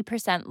 to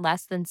 80%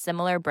 less than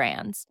similar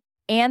brands.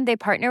 And they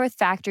partner with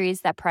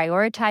factories that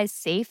prioritize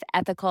safe,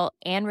 ethical,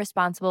 and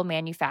responsible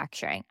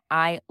manufacturing.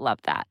 I love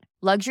that.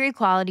 Luxury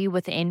quality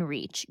within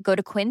reach. Go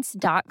to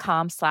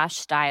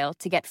quince.com/style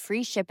to get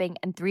free shipping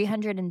and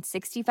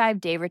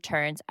 365-day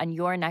returns on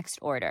your next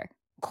order.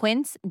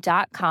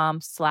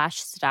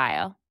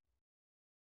 Quince.com/style.